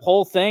built up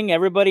whole thing.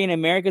 Everybody in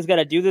America's got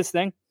to do this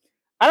thing.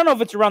 I don't know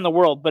if it's around the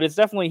world, but it's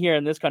definitely here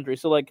in this country.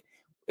 So like,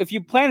 if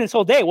you plan this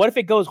whole day, what if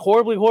it goes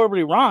horribly,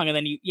 horribly wrong? And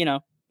then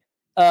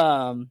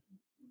that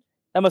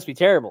must be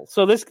terrible.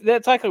 So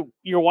that's like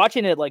you're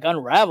watching it like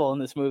unravel in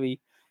this movie.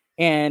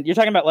 And you're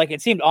talking about like,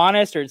 it seemed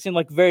honest, or it seemed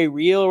like very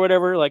real or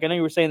whatever. Like, I know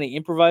you were saying they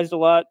improvised a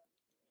lot.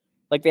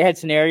 Like they had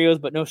scenarios,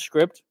 but no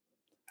script.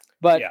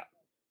 But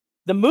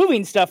the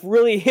moving stuff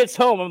really hits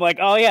home. I'm like,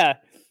 oh yeah,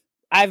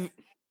 I've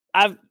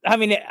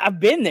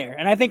been there,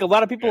 and I think a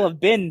lot of people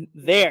have been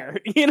there.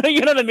 You know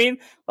what I mean?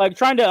 Like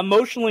trying to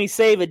emotionally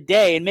save a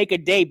day and make a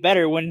day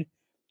better when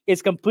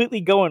it's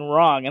completely going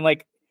wrong, and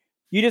like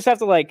you just have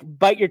to like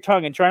bite your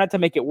tongue and try not to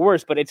make it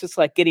worse. But it's just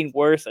like getting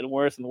worse and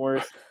worse and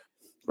worse,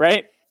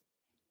 right?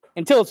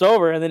 Until it's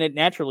over, and then it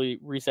naturally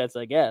resets,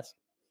 I guess.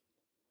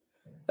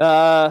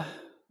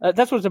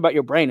 That's what's about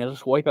your brain. Is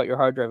just wipe out your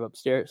hard drive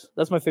upstairs.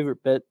 That's my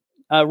favorite bit.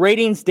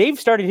 Ratings. Dave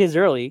started his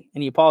early,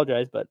 and he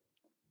apologized, but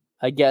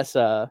I guess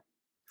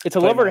it's a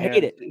love or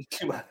hate it.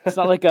 It's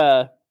not like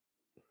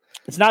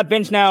it's not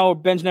binge now,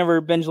 binge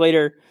never, binge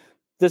later.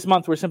 This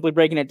month we're simply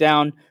breaking it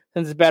down.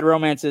 Since it's Bad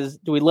Romances,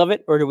 do we love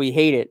it or do we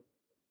hate it?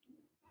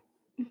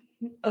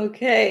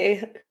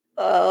 Okay.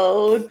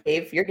 Oh,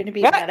 Dave, you're gonna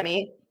be mad at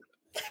me.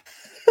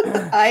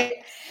 I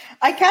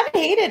kind of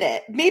hated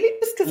it. Maybe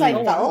just because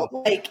I felt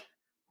like.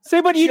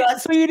 But you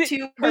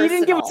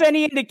didn't give us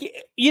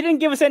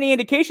any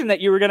indication that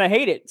you were gonna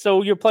hate it.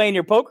 So you're playing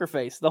your poker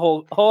face the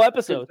whole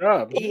episode.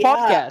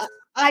 Podcast.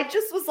 I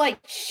just was like,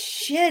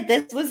 shit,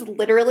 this was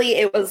literally,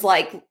 it was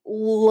like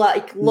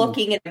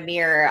looking in a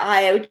mirror.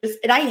 I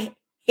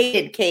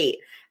hated Kate.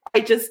 I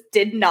just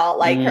did not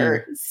like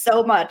her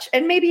so much.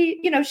 And maybe,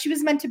 she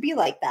was meant to be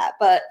like that,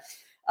 but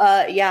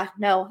I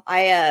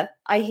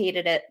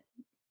hated it.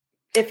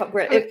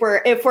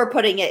 If we're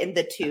putting it in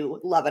the two,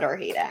 love it or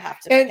hate it, I have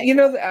to.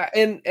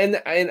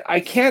 And I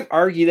can't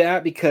argue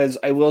that, because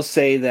I will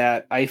say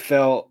that I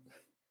felt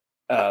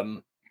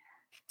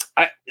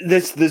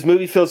this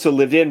movie feels so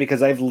lived in,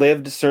 because I've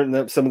lived some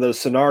of those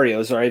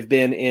scenarios, or I've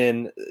been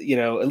in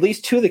at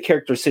least two of the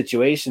character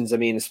situations. I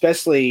mean,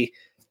 especially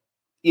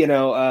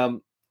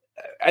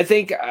I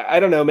think, I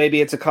don't know, maybe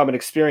it's a common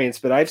experience,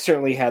 but I've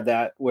certainly had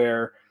that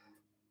where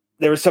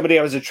there was somebody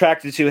I was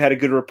attracted to, had a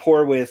good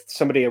rapport with,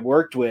 somebody I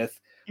worked with,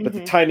 but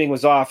the timing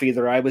was off.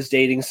 Either I was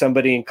dating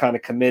somebody and kind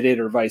of committed,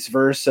 or vice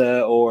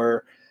versa,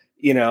 or,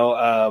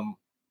 so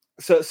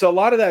a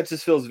lot of that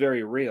just feels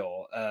very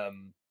real.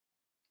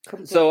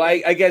 So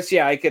I guess,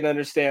 I can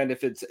understand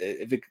if it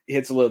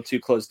hits a little too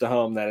close to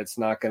home, that it's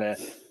not going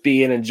to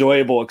be an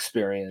enjoyable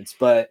experience.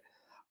 But,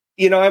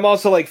 I'm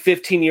also like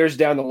 15 years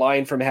down the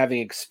line from having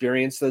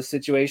experienced those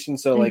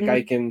situations. So like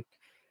I can,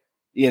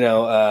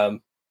 oh,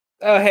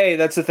 hey,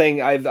 that's the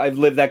thing. I've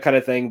lived that kind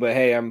of thing, but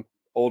hey, I'm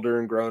older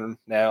and grown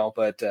now,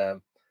 but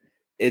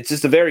it's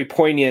just a very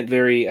poignant,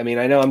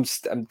 I know I'm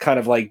kind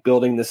of like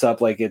building this up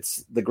like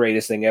it's the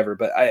greatest thing ever,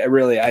 but I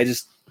really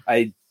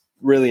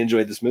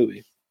enjoyed this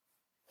movie.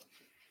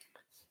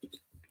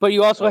 But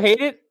you also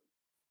hate it?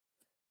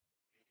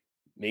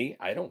 Me?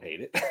 I don't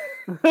hate it.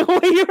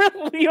 you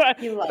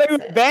were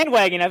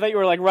bandwagon. I thought you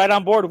were like right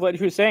on board with what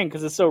you were saying,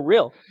 because it's so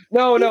real.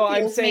 No,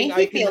 I'm saying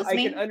I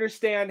can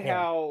understand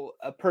how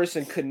a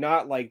person could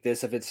not like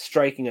this if it's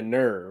striking a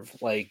nerve.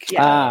 Like,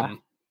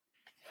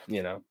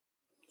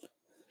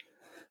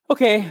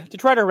 Okay, to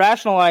try to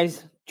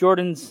rationalize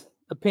Jordan's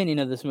opinion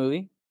of this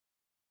movie.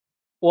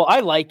 Well,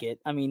 I like it.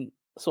 I mean,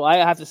 so I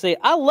have to say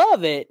I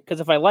love it, because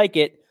if I like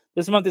it,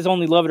 this month is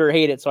only love it or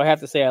hate it. So I have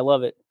to say I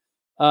love it.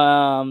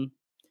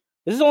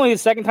 This is only the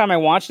second time I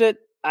watched it.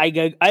 I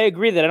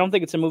agree that I don't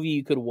think it's a movie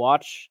you could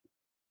watch.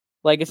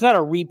 Like, it's not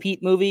a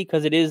repeat movie,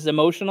 because it is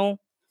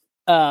emotional.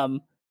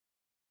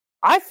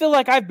 I feel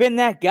like I've been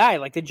that guy,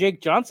 like the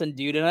Jake Johnson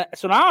dude. And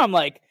so now I'm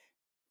like,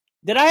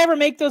 did I ever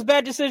make those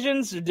bad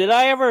decisions? Did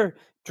I ever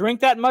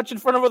drink that much in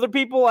front of other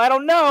people? I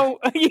don't know.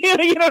 You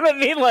know what I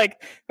mean?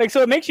 Like,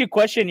 so it makes you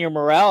question your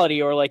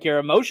morality, or like your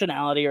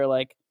emotionality, or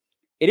like,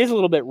 it is a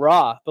little bit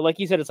raw. But like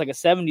you said, it's like a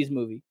 70s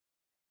movie,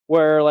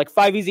 where like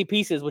 5 Easy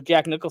Pieces with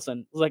Jack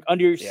Nicholson was like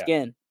under your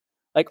skin.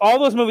 Like all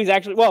those movies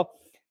actually,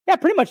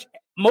 pretty much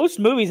most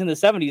movies in the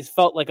 70s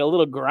felt like a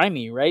little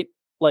grimy, right?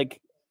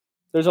 Like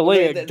there's a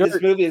layer of dirt.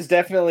 This movie is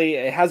definitely,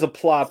 it has a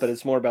plot, but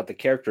it's more about the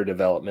character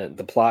development.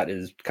 The plot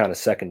is kind of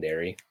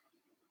secondary.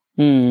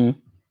 At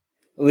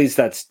least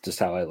that's just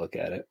how I look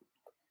at it.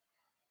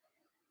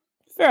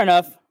 Fair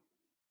enough.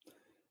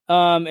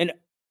 And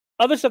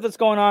other stuff that's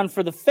going on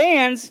for the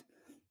fans,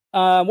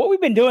 what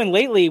we've been doing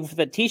lately with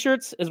the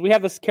t-shirts is we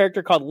have this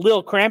character called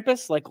Lil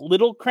Krampus, like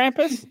Little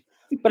Krampus,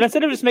 but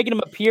instead of just making him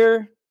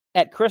appear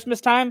at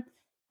Christmas time,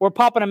 we're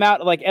popping him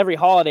out like every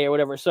holiday or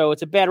whatever. So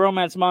it's a Bad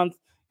Romance Month.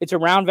 It's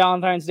around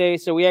Valentine's Day,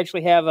 so we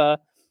actually have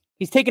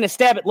he's taking a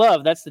stab at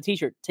love. That's the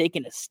t-shirt.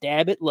 Taking a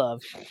stab at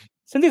love.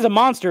 Since he's a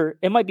monster,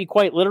 it might be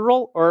quite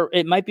literal or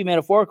it might be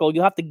metaphorical.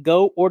 You'll have to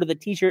go order the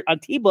t-shirt on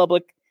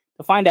TeePublic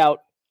to find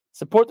out.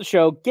 Support the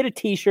show. Get a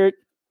t-shirt.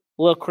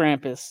 Little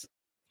Krampus.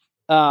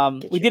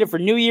 We did it for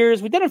New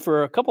Year's. We did it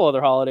for a couple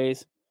other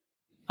holidays.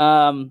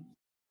 And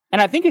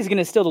I think he's going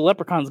to steal the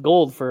Leprechaun's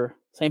gold for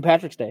St.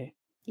 Patrick's Day.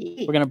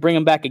 We're going to bring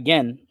him back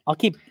again. I'll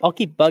keep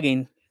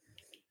bugging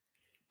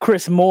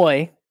Chris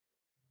Moy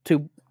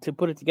to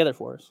put it together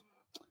for us.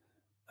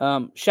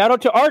 Shout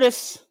out to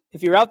artists.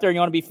 If you're out there and you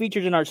want to be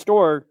featured in our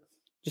store,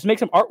 just make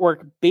some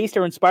artwork based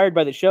or inspired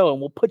by the show, and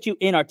we'll put you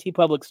in our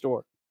TeePublic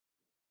store.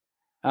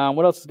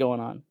 What else is going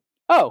on?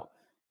 Oh,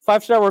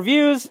 5-star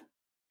reviews.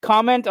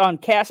 Comment on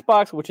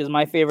CastBox, which is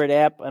my favorite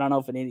app. I don't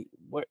know if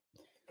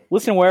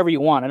listen wherever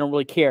you want. I don't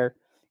really care.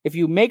 If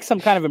you make some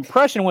kind of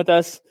impression with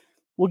us,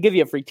 we'll give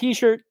you a free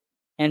t-shirt,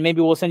 and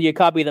maybe we'll send you a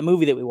copy of the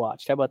movie that we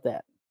watched. How about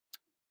that?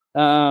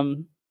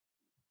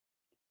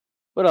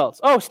 What else?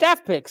 Oh,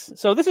 staff picks.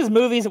 So this is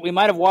movies that we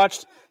might have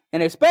watched,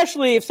 and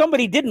especially if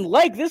somebody didn't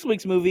like this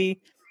week's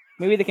movie,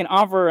 maybe they can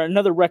offer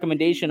another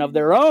recommendation of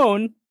their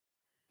own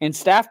in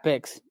staff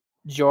picks.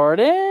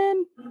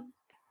 Jordan?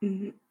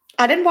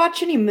 I didn't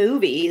watch any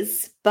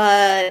movies,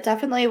 but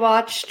definitely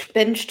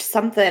binged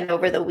something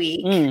over the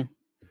week.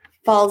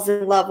 Falls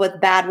in line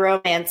with Bad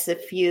Romance,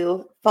 if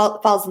you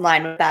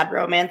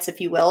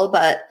will.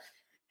 But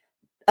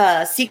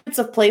Secrets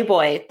of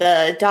Playboy,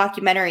 the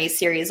documentary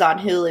series on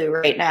Hulu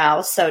right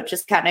now. So it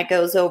just kind of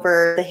goes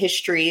over the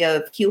history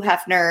of Hugh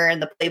Hefner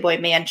and the Playboy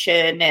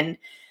Mansion. And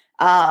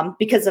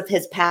because of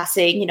his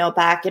passing,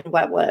 back in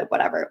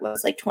whatever it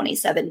was, like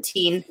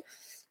 2017,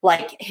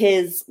 like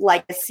his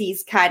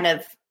legacy's kind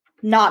of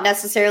not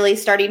necessarily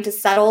starting to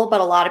settle,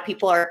 but a lot of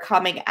people are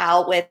coming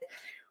out with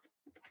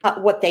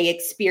what they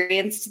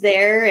experienced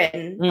there.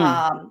 And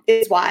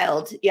it's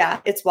wild. Yeah,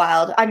 it's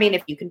wild. I mean,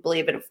 if you can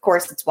believe it, of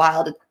course it's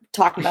wild.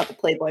 Talking about the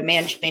Playboy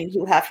Mansion and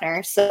Hugh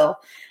Hefner. So,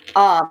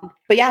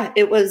 but yeah,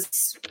 it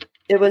was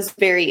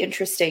very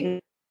interesting.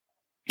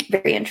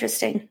 Very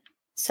interesting.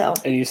 So,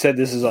 and you said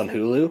this is on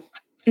Hulu?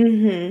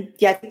 Mm-hmm.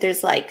 Yeah,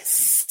 there's like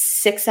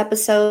 6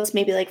 episodes,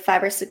 maybe like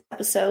 5 or 6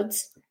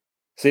 episodes.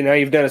 See, now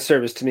you've done a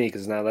service to me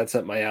because now that's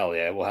up my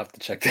alley. I will have to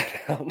check that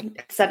out.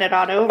 Send it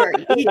on over.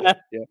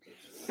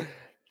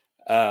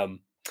 Yeah.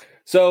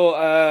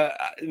 So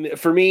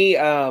for me,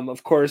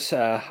 of course,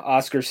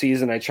 Oscar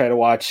season, I try to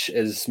watch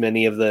as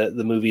many of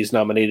the movies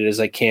nominated as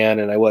I can.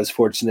 And I was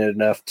fortunate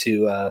enough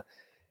to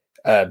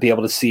be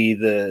able to see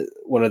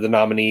one of the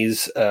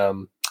nominees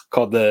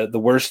called The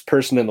Worst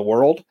Person in the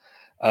World.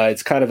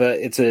 It's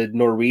it's a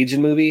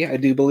Norwegian movie, I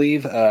do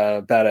believe,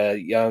 about a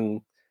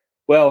young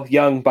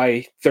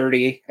by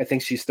 30. I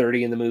think she's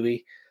 30 in the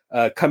movie.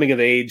 Coming of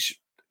age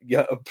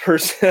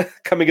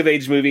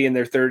movie in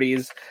their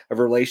 30s of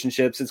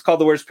relationships. It's called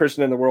The Worst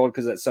Person in the World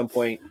because at some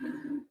point,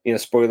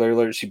 spoiler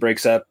alert, she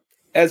breaks up,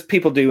 as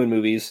people do in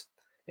movies,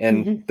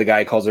 and the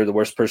guy calls her the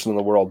worst person in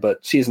the world, but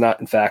she's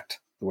not, in fact,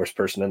 the worst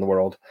person in the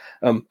world.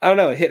 I don't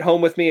know. It hit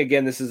home with me.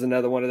 Again, this is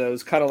another one of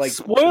those kind of like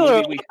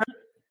spoiler.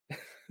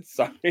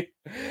 Sorry.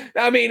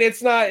 I mean,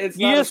 it's not.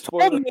 You just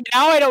told me.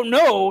 Now I don't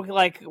know.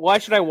 Like, why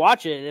should I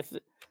watch it? If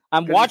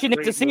I'm watching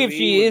it to see if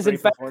she is in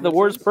fact the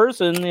worst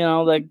person,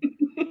 like.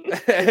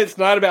 It's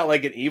not about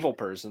like an evil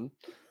person.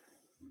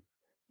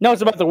 No,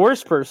 it's about the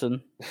worst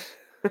person.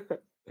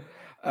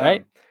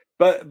 Right.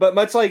 But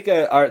much like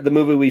the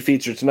movie we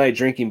featured tonight,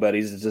 Drinking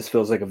Buddies, it just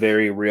feels like a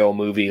very real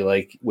movie,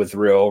 like with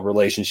real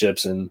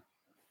relationships and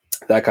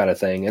that kind of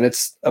thing. And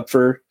it's up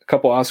for a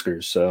couple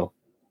Oscars, so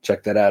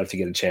check that out if you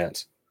get a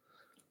chance.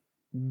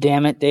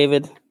 Damn it,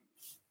 David.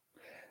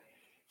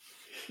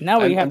 Now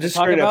we have to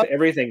talk about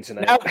everything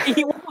tonight.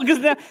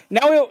 Because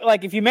now,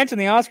 if you mention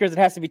the Oscars, it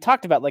has to be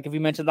talked about. Like if you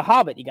mention The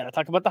Hobbit, you got to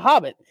talk about The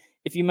Hobbit.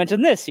 If you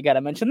mention this, you got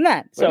to mention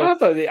that. So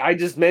I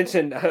just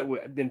mentioned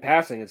in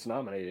passing it's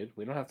nominated.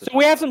 We don't have to. So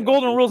we have some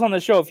golden rules on the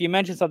show. If you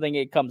mention something,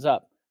 it comes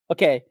up.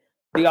 Okay,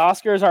 the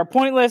Oscars are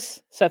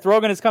pointless. Seth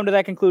Rogen has come to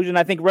that conclusion.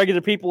 I think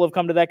regular people have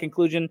come to that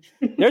conclusion.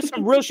 There's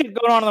some real shit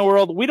going on in the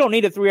world. We don't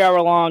need a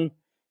 3-hour-long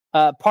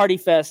party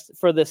fest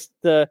for this.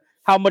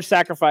 How much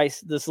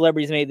sacrifice the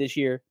celebrities made this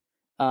year.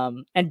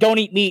 And don't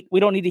eat meat. We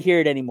don't need to hear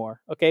it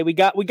anymore. Okay, we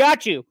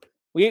got you.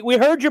 We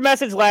heard your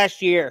message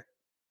last year.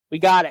 We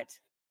got it.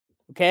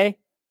 Okay,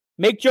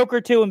 make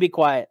Joker 2 and be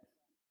quiet.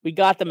 We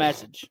got the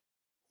message.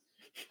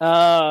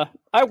 Having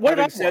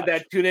said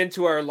that, tune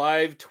into our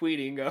live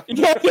tweeting.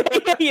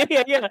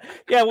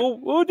 Yeah.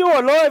 We'll do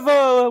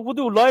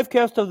a live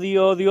cast of the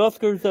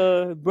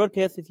Oscars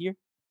broadcast this year.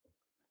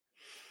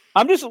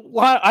 I'm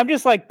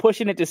just like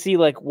pushing it to see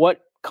like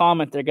what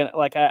comment they're gonna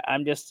like.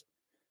 I'm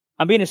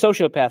being a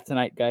sociopath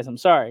tonight, guys. I'm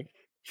sorry.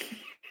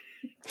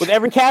 With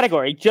every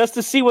category, just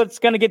to see what's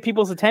going to get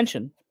people's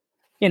attention.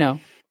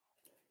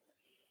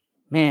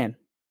 Man.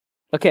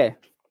 Okay.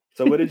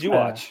 So what did you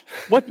watch?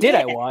 What did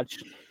I watch?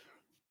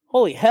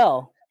 Holy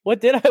hell.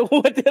 What did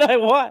I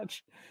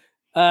watch?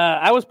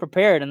 I was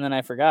prepared and then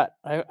I forgot.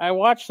 I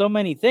watched so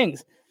many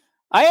things.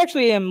 I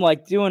actually am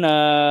like doing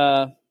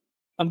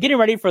I'm getting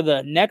ready for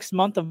the next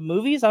month of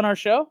movies on our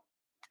show.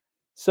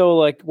 So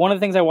like one of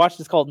the things I watched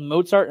is called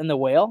Mozart and the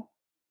Whale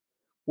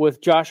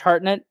with Josh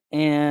Hartnett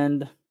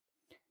and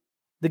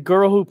the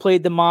girl who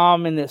played the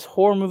mom in this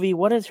horror movie.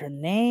 What is her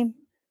name?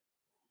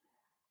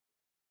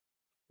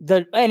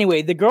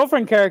 The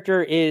girlfriend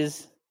character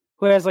is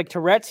who has like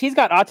Tourette's. He's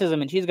got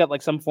autism and she's got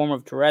like some form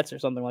of Tourette's or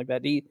something like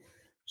that.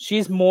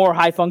 She's more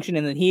high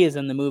functioning than he is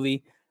in the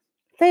movie.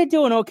 They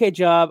do an okay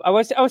job. I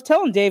was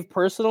telling Dave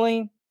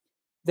personally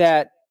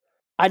that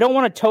I don't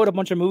want to tote a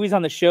bunch of movies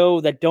on the show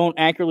that don't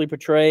accurately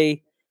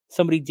portray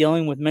somebody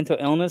dealing with mental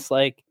illness.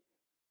 Like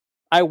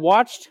I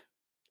watched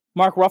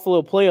Mark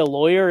Ruffalo play a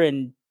lawyer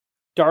in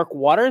Dark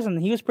Waters,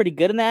 and he was pretty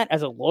good in that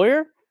as a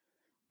lawyer.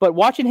 But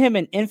watching him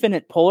in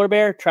Infinite Polar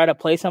Bear try to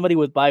play somebody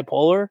with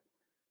bipolar,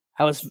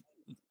 I was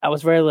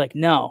very like,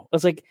 no. I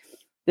was like,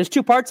 there's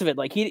two parts of it.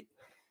 Like it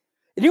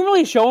didn't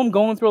really show him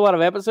going through a lot of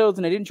episodes,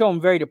 and it didn't show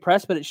him very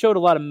depressed, but it showed a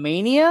lot of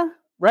mania,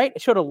 right?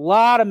 It showed a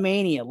lot of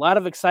mania, a lot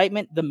of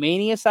excitement, the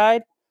mania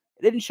side.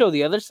 It didn't show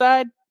the other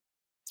side.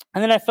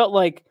 And then I felt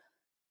like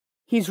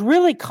he's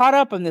really caught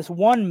up in this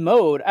one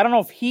mode. I don't know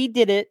if he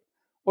did it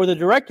or the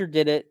director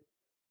did it,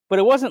 but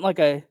it wasn't like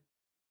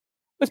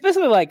it's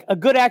basically like a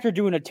good actor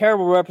doing a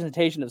terrible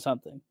representation of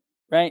something,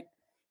 right?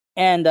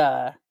 And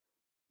I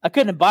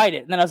couldn't abide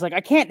it. And then I was like,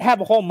 I can't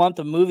have a whole month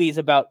of movies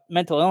about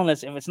mental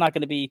illness if it's not going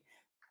to be,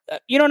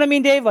 you know what I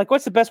mean, Dave? Like,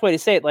 what's the best way to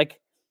say it?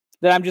 Like,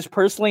 that I'm just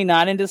personally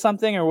not into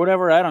something or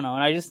whatever? I don't know.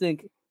 And I just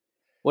think,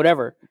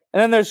 whatever.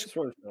 And then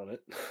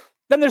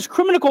there's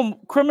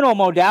criminal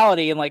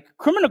modality, and like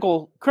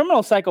criminal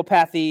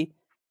psychopathy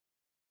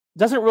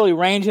doesn't really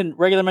range in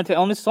regular mental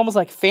illness. It's almost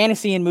like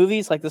fantasy in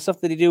movies, like the stuff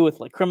that they do with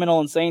like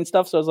criminal insane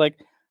stuff. So I was like,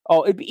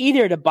 oh, it'd be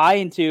easier to buy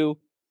into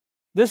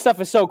this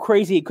stuff is so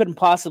crazy it couldn't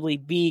possibly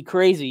be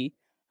crazy.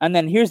 And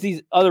then here's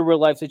these other real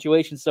life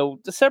situations. So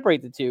to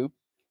separate the two,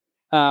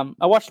 I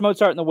watched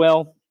Mozart and the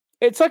Whale.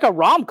 It's like a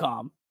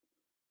rom-com,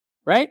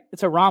 right?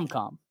 It's a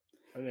rom-com.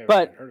 I've never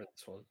heard of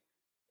this one.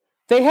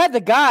 They had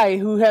the guy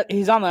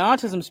he's on the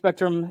autism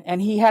spectrum,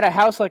 and he had a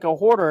house like a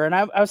hoarder. And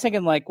I was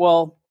thinking like,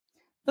 well,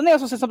 then they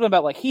also said something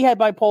about like he had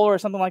bipolar or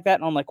something like that.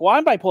 And I'm like, well,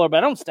 I'm bipolar, but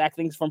I don't stack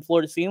things from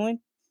floor to ceiling.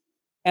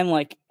 And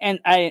like, and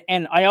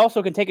I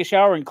also can take a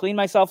shower and clean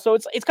myself. So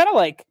it's kind of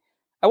like,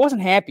 I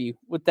wasn't happy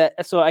with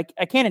that. So I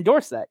can't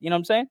endorse that. You know what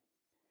I'm saying?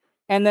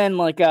 And then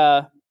like,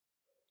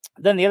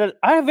 then the other,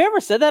 have I ever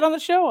said that on the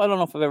show? I don't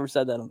know if I've ever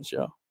said that on the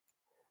show.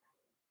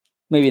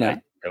 Maybe not.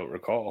 I don't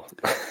recall.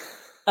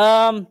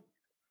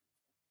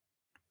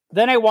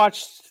 Then I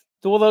watched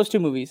those two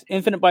movies,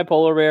 Infinite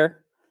Bipolar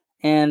Bear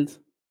and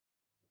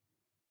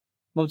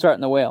Mozart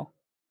and the Whale.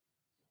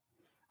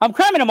 I'm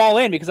cramming them all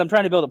in because I'm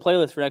trying to build a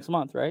playlist for next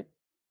month, right?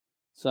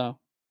 So,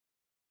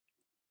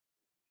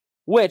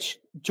 which,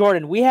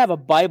 Jordan, we have a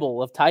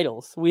Bible of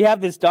titles. We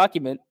have this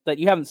document that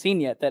you haven't seen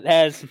yet that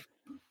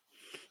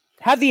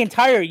had the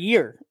entire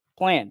year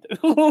planned.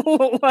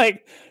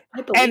 Like,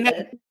 I believe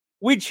it.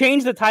 We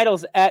change the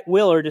titles at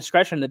will or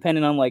discretion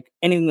depending on like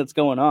anything that's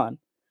going on.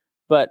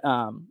 But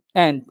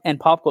and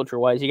pop culture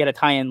wise, you got to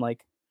tie in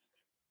like,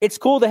 it's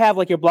cool to have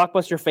like your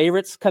blockbuster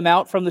favorites come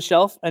out from the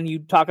shelf and you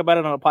talk about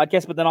it on a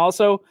podcast. But then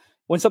also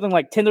when something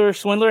like Tinder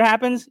Swindler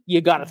happens, you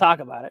got to talk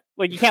about it.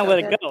 Like you can't let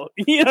it go.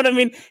 You know what I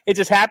mean? It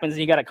just happens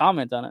and you got to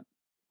comment on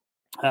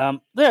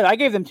it. There, I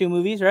gave them 2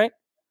 movies, right?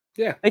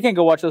 Yeah, they can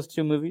go watch those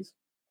 2 movies.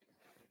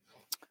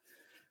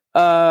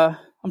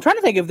 I'm trying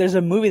to think if there's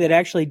a movie that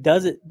actually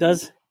does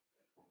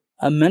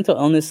a mental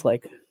illness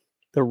like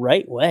the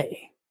right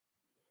way.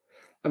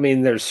 I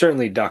mean, there's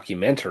certainly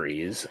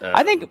documentaries.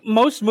 I think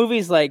most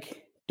movies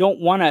like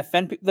don't want to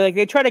offend people. Like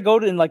they try to go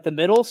in like the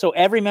middle. So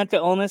every mental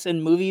illness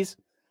in movies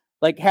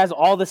like has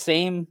all the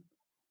same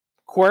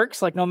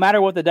quirks. Like no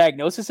matter what the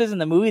diagnosis is in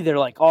the movie, they're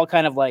like all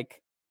kind of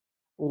like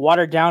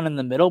watered down in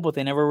the middle, but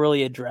they never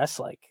really address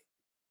like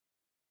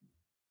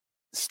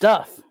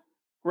stuff.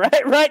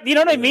 Right. You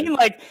know what I mean?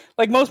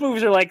 Like most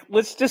movies are like,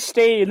 let's just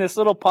stay in this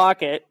little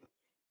pocket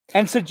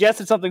and suggest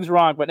that something's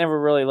wrong, but never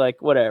really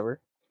like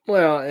whatever.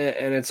 Well,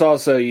 and it's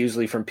also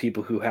usually from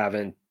people who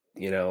haven't,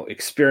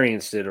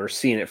 experienced it or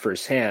seen it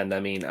firsthand. I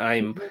mean,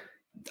 I'm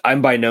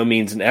by no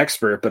means an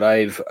expert, but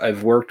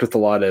I've worked with a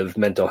lot of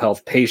mental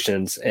health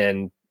patients,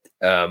 and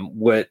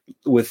with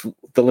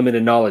the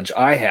limited knowledge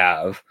I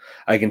have,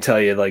 I can tell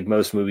you like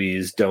most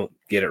movies don't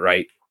get it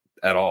right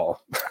at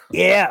all.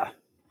 Yeah.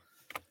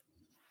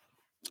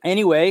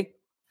 Anyway,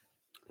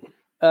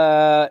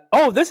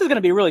 this is going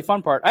to be a really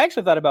fun part. I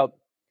actually thought about,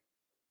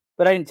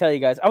 but I didn't tell you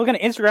guys. I was going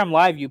to Instagram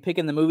live you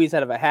picking the movies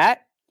out of a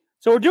hat.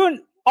 So we're doing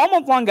all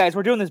month long, guys.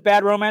 We're doing this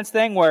bad romance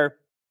thing where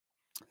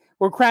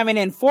we're cramming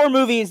in 4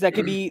 movies that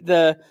could be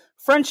the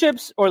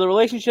friendships or the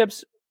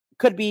relationships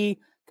could be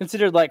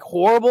considered like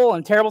horrible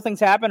and terrible things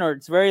happen, or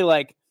it's very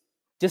like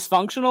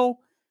dysfunctional.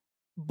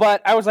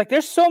 But I was like,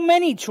 there's so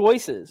many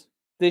choices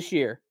this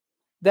year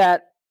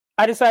that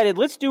I decided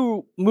let's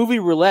do movie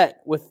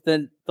roulette with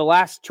the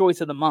last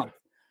choice of the month.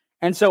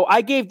 And so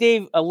I gave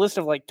Dave a list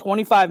of like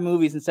 25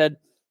 movies and said,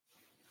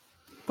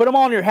 put them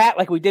all in your hat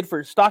like we did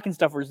for stocking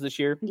stuffers this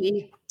year.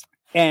 Yeah.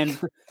 And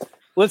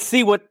let's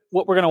see what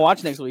we're going to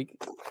watch next week.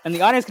 And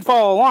the audience can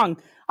follow along.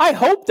 I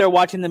hope they're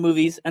watching the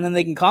movies, and then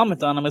they can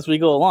comment on them as we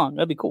go along.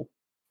 That'd be cool.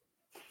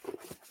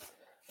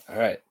 All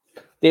right.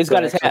 Dave's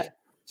got his hat.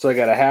 So I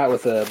got a hat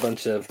with a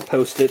bunch of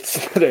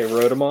Post-its that I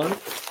wrote them on.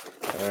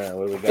 All right,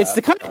 what do we got? It's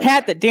the kind of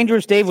hat that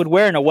Dangerous Dave would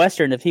wear in a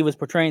Western if he was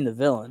portraying the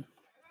villain.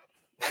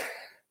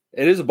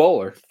 It is a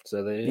bowler.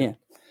 So yeah.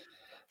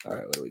 All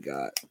right, what do we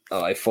got?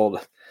 Oh, I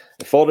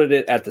folded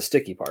it at the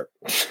sticky part.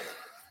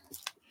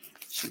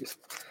 Jeez.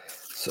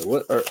 So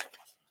what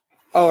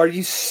are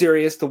you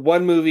serious? The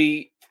one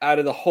movie out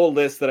of the whole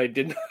list that I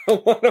did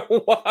not want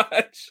to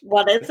watch.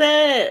 What is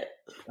it?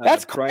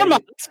 That's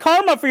karma. It's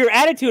karma for your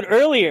attitude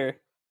earlier.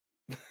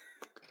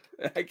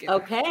 Okay.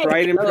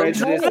 Pride and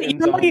Prejudice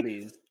and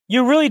Zombies.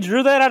 You really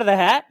drew that out of the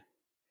hat?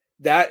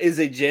 That is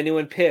a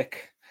genuine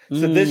pick.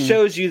 So this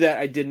shows you that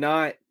I did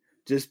not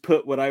just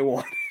put what I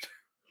wanted.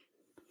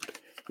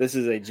 This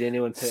is a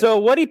genuine pick. So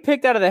what he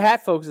picked out of the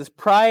hat, folks, is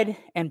Pride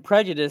and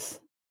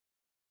Prejudice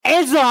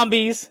and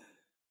Zombies.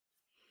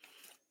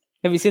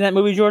 Have you seen that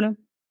movie, Jordan?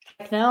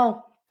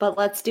 No, but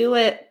let's do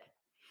it.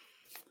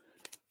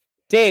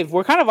 Dave,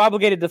 we're kind of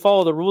obligated to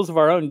follow the rules of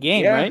our own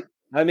game, right?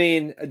 I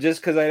mean,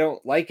 just because I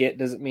don't like it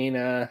doesn't mean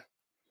I'm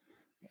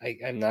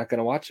not going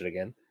to watch it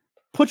again.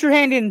 Put your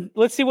hand in.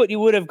 Let's see what you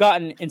would have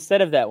gotten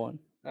instead of that one.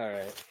 All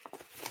right.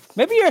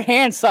 Maybe your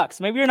hand sucks.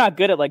 Maybe you're not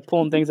good at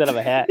pulling things out of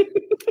a hat.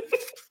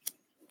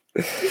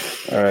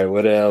 All right.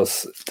 What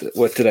else?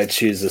 What did I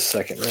choose this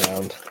second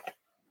round?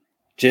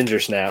 Ginger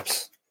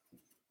snaps.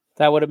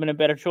 That would have been a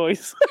better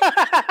choice.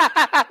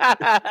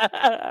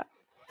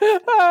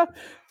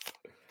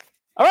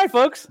 All right,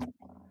 folks.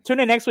 Tune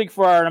in next week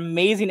for our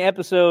amazing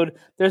episode.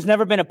 There's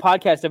never been a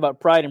podcast about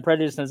Pride and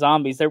Prejudice and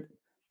Zombies.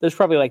 There's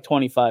probably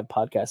 25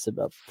 podcasts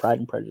about Pride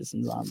and Prejudice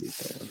and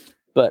Zombies.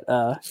 But,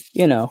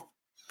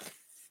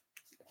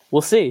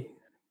 we'll see.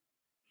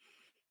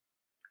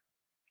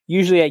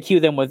 Usually I cue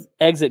them with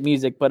exit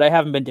music, but I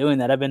haven't been doing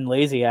that. I've been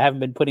lazy. I haven't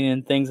been putting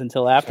in things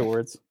until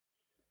afterwards.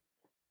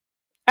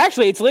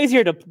 Actually, it's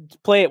lazier to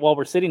play it while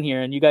we're sitting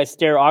here and you guys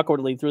stare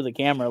awkwardly through the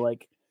camera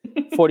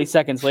 40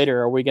 seconds later,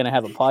 are we going to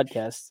have a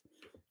podcast?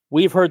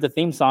 We've heard the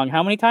theme song.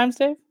 How many times,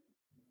 Dave?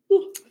 Do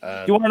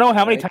you want to know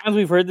how many times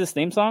we've heard this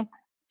theme song?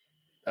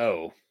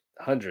 Oh,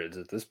 hundreds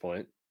at this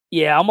point.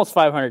 Yeah, almost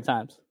 500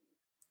 times.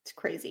 It's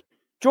crazy.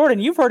 Jordan,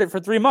 you've heard it for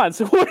 3 months.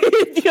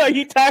 Are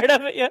you tired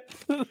of it yet?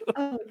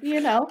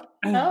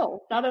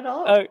 No, not at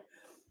all.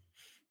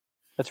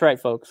 That's right,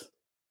 folks.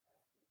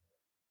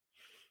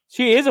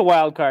 She is a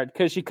wild card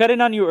because she cut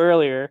in on you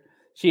earlier.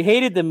 She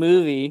hated the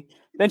movie.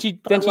 Then she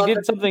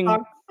did something.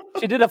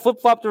 She did a flip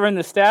flop during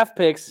the staff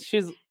picks.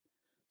 She's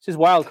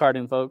wild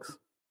carding, folks.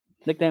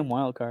 Nickname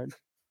wild card.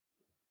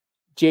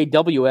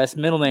 JWS,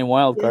 middle name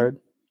wild card.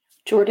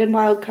 Jordan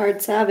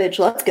Wildcard Savage.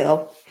 Let's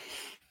go.